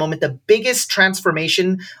undergoing at the moment the biggest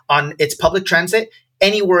transformation on its public transit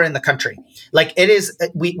anywhere in the country. Like it is,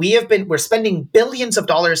 we're spending billions of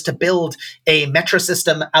dollars to build a metro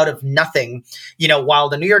system out of nothing, while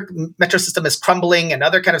the New York metro system is crumbling and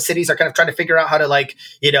other kind of cities are kind of trying to figure out how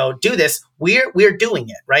to do this. We're doing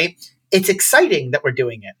it, right? It's exciting that we're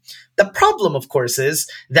doing it. The problem, of course, is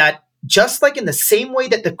that just like in the same way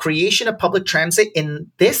that the creation of public transit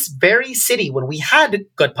in this very city, when we had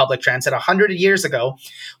good public transit 100 years ago,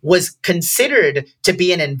 was considered to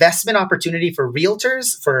be an investment opportunity for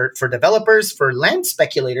realtors, for developers, for land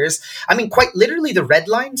speculators. I mean, quite literally the red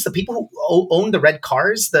lines, the people who own the red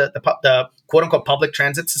cars, the quote unquote public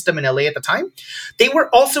transit system in LA at the time, they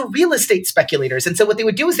were also real estate speculators. And so what they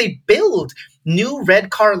would do is they'd build new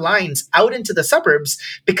red car lines out into the suburbs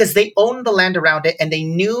because they owned the land around it, and they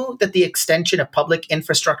knew that the extension of public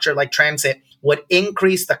infrastructure like transit would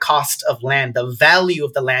increase the cost of land, the value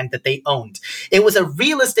of the land that they owned. It was a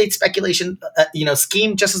real estate speculation,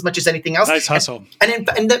 scheme just as much as anything else. Nice hustle. And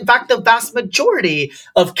in fact, the vast majority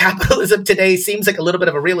of capitalism today seems like a little bit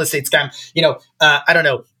of a real estate scam. I don't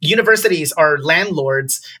know. Universities are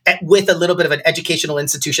landlords with a little bit of an educational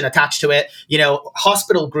institution attached to it.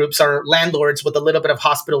 Hospital groups are landlords with a little bit of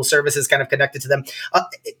hospital services kind of connected to them.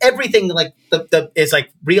 Everything like is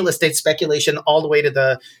like real estate speculation all the way to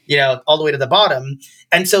the bottom.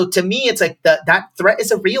 And so to me, it's like that threat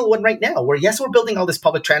is a real one right now, where yes, we're building all this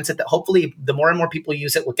public transit that hopefully the more and more people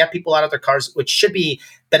use it will get people out of their cars, which should be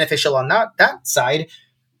beneficial on that side.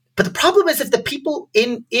 But the problem is if the people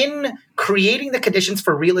in creating the conditions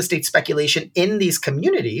for real estate speculation in these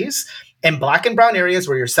communities, in black and brown areas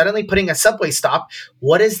where you're suddenly putting a subway stop,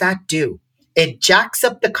 what does that do? It jacks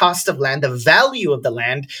up the cost of land, the value of the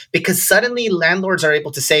land, because suddenly landlords are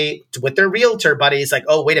able to say with their realtor buddies, like,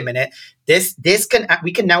 oh, wait a minute,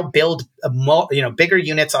 we can now build bigger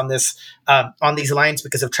units on this on these lines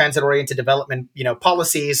because of transit-oriented development,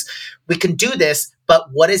 policies. We can do this, but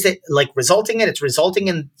what is it like resulting in? It's resulting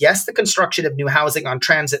in, yes, the construction of new housing on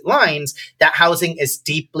transit lines. That housing is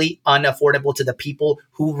deeply unaffordable to the people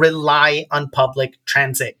who rely on public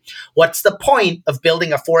transit. What's the point of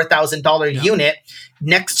building a $4,000 unit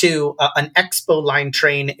next to an Expo line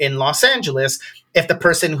train in Los Angeles if the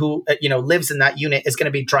person who lives in that unit is going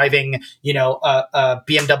to be driving a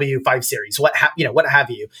BMW 5 Series, what have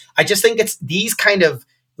you? I just think it's these kind of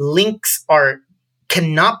links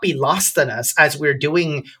cannot be lost on us as we're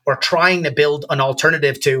doing or trying to build an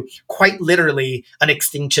alternative to quite literally an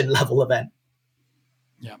extinction level event.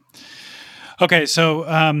 Yeah. Okay. So,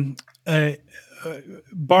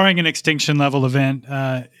 barring an extinction level event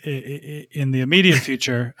in the immediate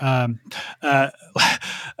future,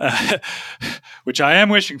 which I am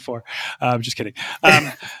wishing for, I'm just kidding.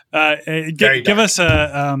 Give us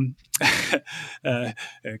a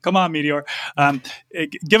come on, Meteor.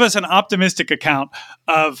 Give us an optimistic account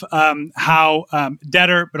of how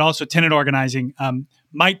debtor, but also tenant organizing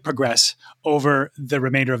might progress over the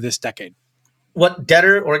remainder of this decade. What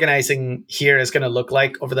debtor organizing here is going to look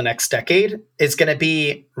like over the next decade is going to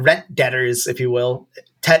be rent debtors, if you will,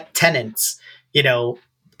 tenants,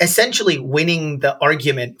 essentially winning the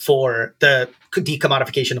argument for the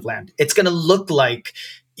decommodification of land. It's going to look like,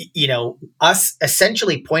 us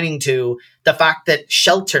essentially pointing to the fact that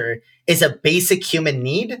shelter is a basic human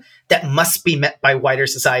need that must be met by wider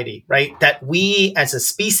society, right? That we as a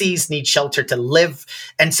species need shelter to live.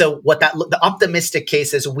 And so the optimistic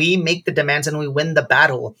case is we make the demands and we win the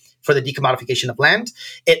battle for the decommodification of land.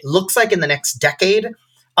 It looks like in the next decade,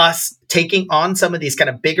 us taking on some of these kind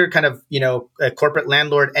of bigger kind of, corporate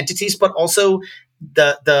landlord entities, but also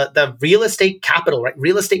the real estate capital, right?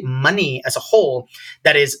 Real estate money as a whole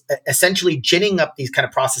that is essentially ginning up these kind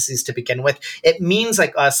of processes to begin with. It means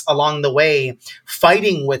like us along the way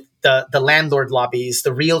fighting with the landlord lobbies,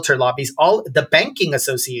 the realtor lobbies, all the banking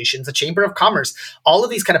associations, the Chamber of Commerce, all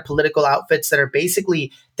of these kind of political outfits that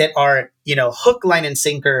are hook, line, and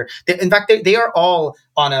sinker. In fact, they are all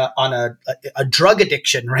on a drug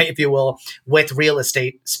addiction, right, if you will, with real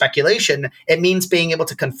estate speculation. It means being able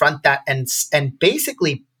to confront that and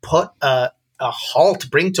basically put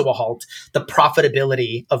bring to a halt the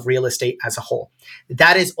profitability of real estate as a whole.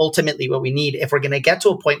 That is ultimately what we need if we're going to get to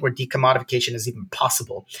a point where decommodification is even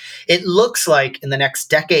possible. It looks like in the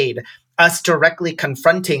next decade, us directly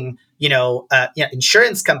confronting,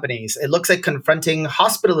 insurance companies. It looks like confronting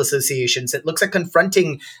hospital associations. It looks like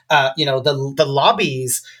confronting, the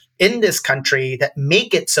lobbies in this country that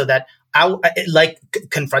make it so that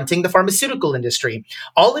confronting the pharmaceutical industry.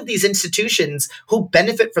 All of these institutions who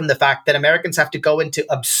benefit from the fact that Americans have to go into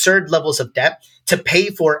absurd levels of debt to pay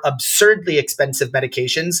for absurdly expensive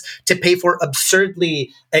medications, to pay for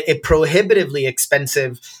absurdly, prohibitively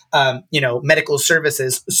expensive, medical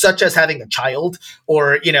services, such as having a child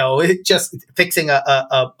or, just fixing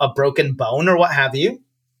a broken bone or what have you.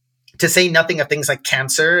 To say nothing of things like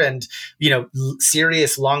cancer and,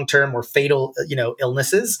 serious long-term or fatal,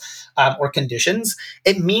 illnesses or conditions.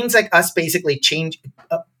 It means like us basically turning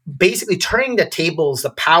the tables, the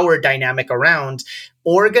power dynamic around,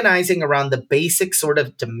 organizing around the basic sort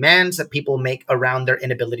of demands that people make around their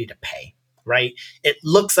inability to pay. Right? It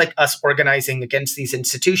looks like us organizing against these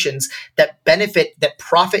institutions that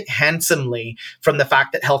profit handsomely from the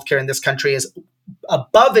fact that healthcare in this country is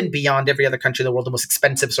above and beyond every other country in the world, the most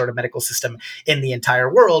expensive sort of medical system in the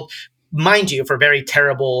entire world, mind you, for very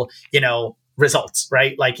terrible, results,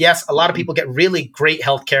 right? Like, yes, a lot of people get really great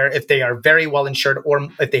healthcare if they are very well insured or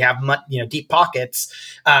if they have, deep pockets.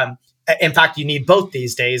 In fact, you need both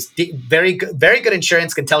these days. Very good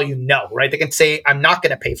insurance can tell you no, right? They can say, I'm not going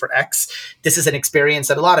to pay for X. This is an experience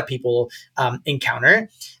that a lot of people encounter.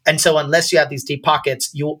 And so unless you have these deep pockets,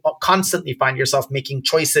 you'll constantly find yourself making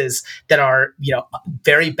choices that are,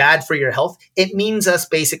 very bad for your health. It means us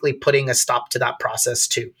basically putting a stop to that process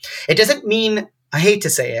too. It doesn't mean, I hate to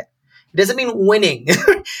say it, it doesn't mean winning.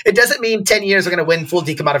 It doesn't mean 10 years we're going to win full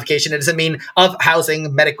decommodification. It doesn't mean of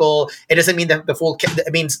housing, medical. It doesn't mean the full,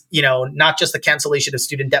 it means, not just the cancellation of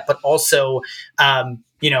student debt, but also,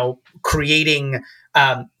 creating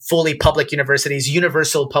fully public universities,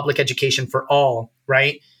 universal public education for all,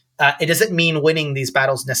 right? It doesn't mean winning these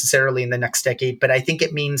battles necessarily in the next decade, but I think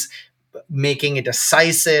it means making a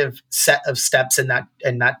decisive set of steps in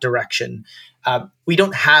that direction. We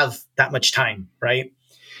don't have that much time, right?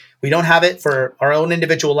 We don't have it for our own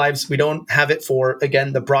individual lives. We don't have it for,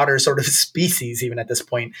 again, the broader sort of species, even at this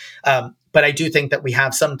point. But I do think that we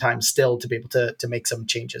have some time still to be able to make some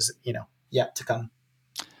changes, yet to come.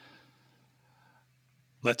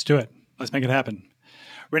 Let's do it. Let's make it happen.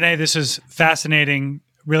 René, this is fascinating,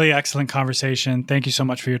 really excellent conversation. Thank you so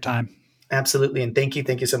much for your time. Absolutely. And thank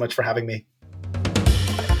you so much for having me.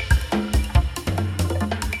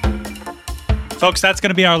 Folks, that's going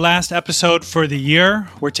to be our last episode for the year.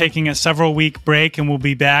 We're taking a several-week break and we'll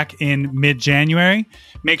be back in mid-January.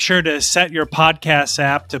 Make sure to set your podcast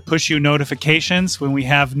app to push you notifications when we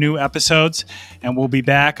have new episodes. And we'll be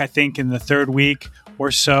back, I think, in the third week or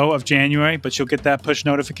so of January, but you'll get that push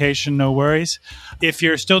notification, no worries. If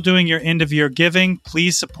you're still doing your end-of-year giving,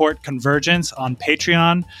 please support Convergence on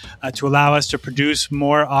Patreon to allow us to produce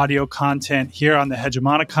more audio content here on the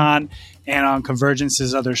Hegemonicon and on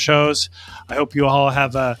Convergence's other shows. I hope you all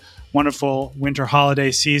have a wonderful winter holiday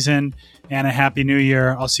season and a happy new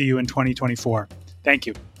year. I'll see you in 2024. Thank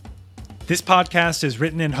you. This podcast is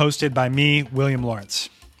written and hosted by me, William Lawrence.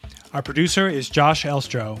 Our producer is Josh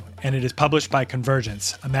Elstro, and it is published by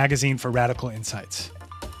Convergence, a magazine for radical insights.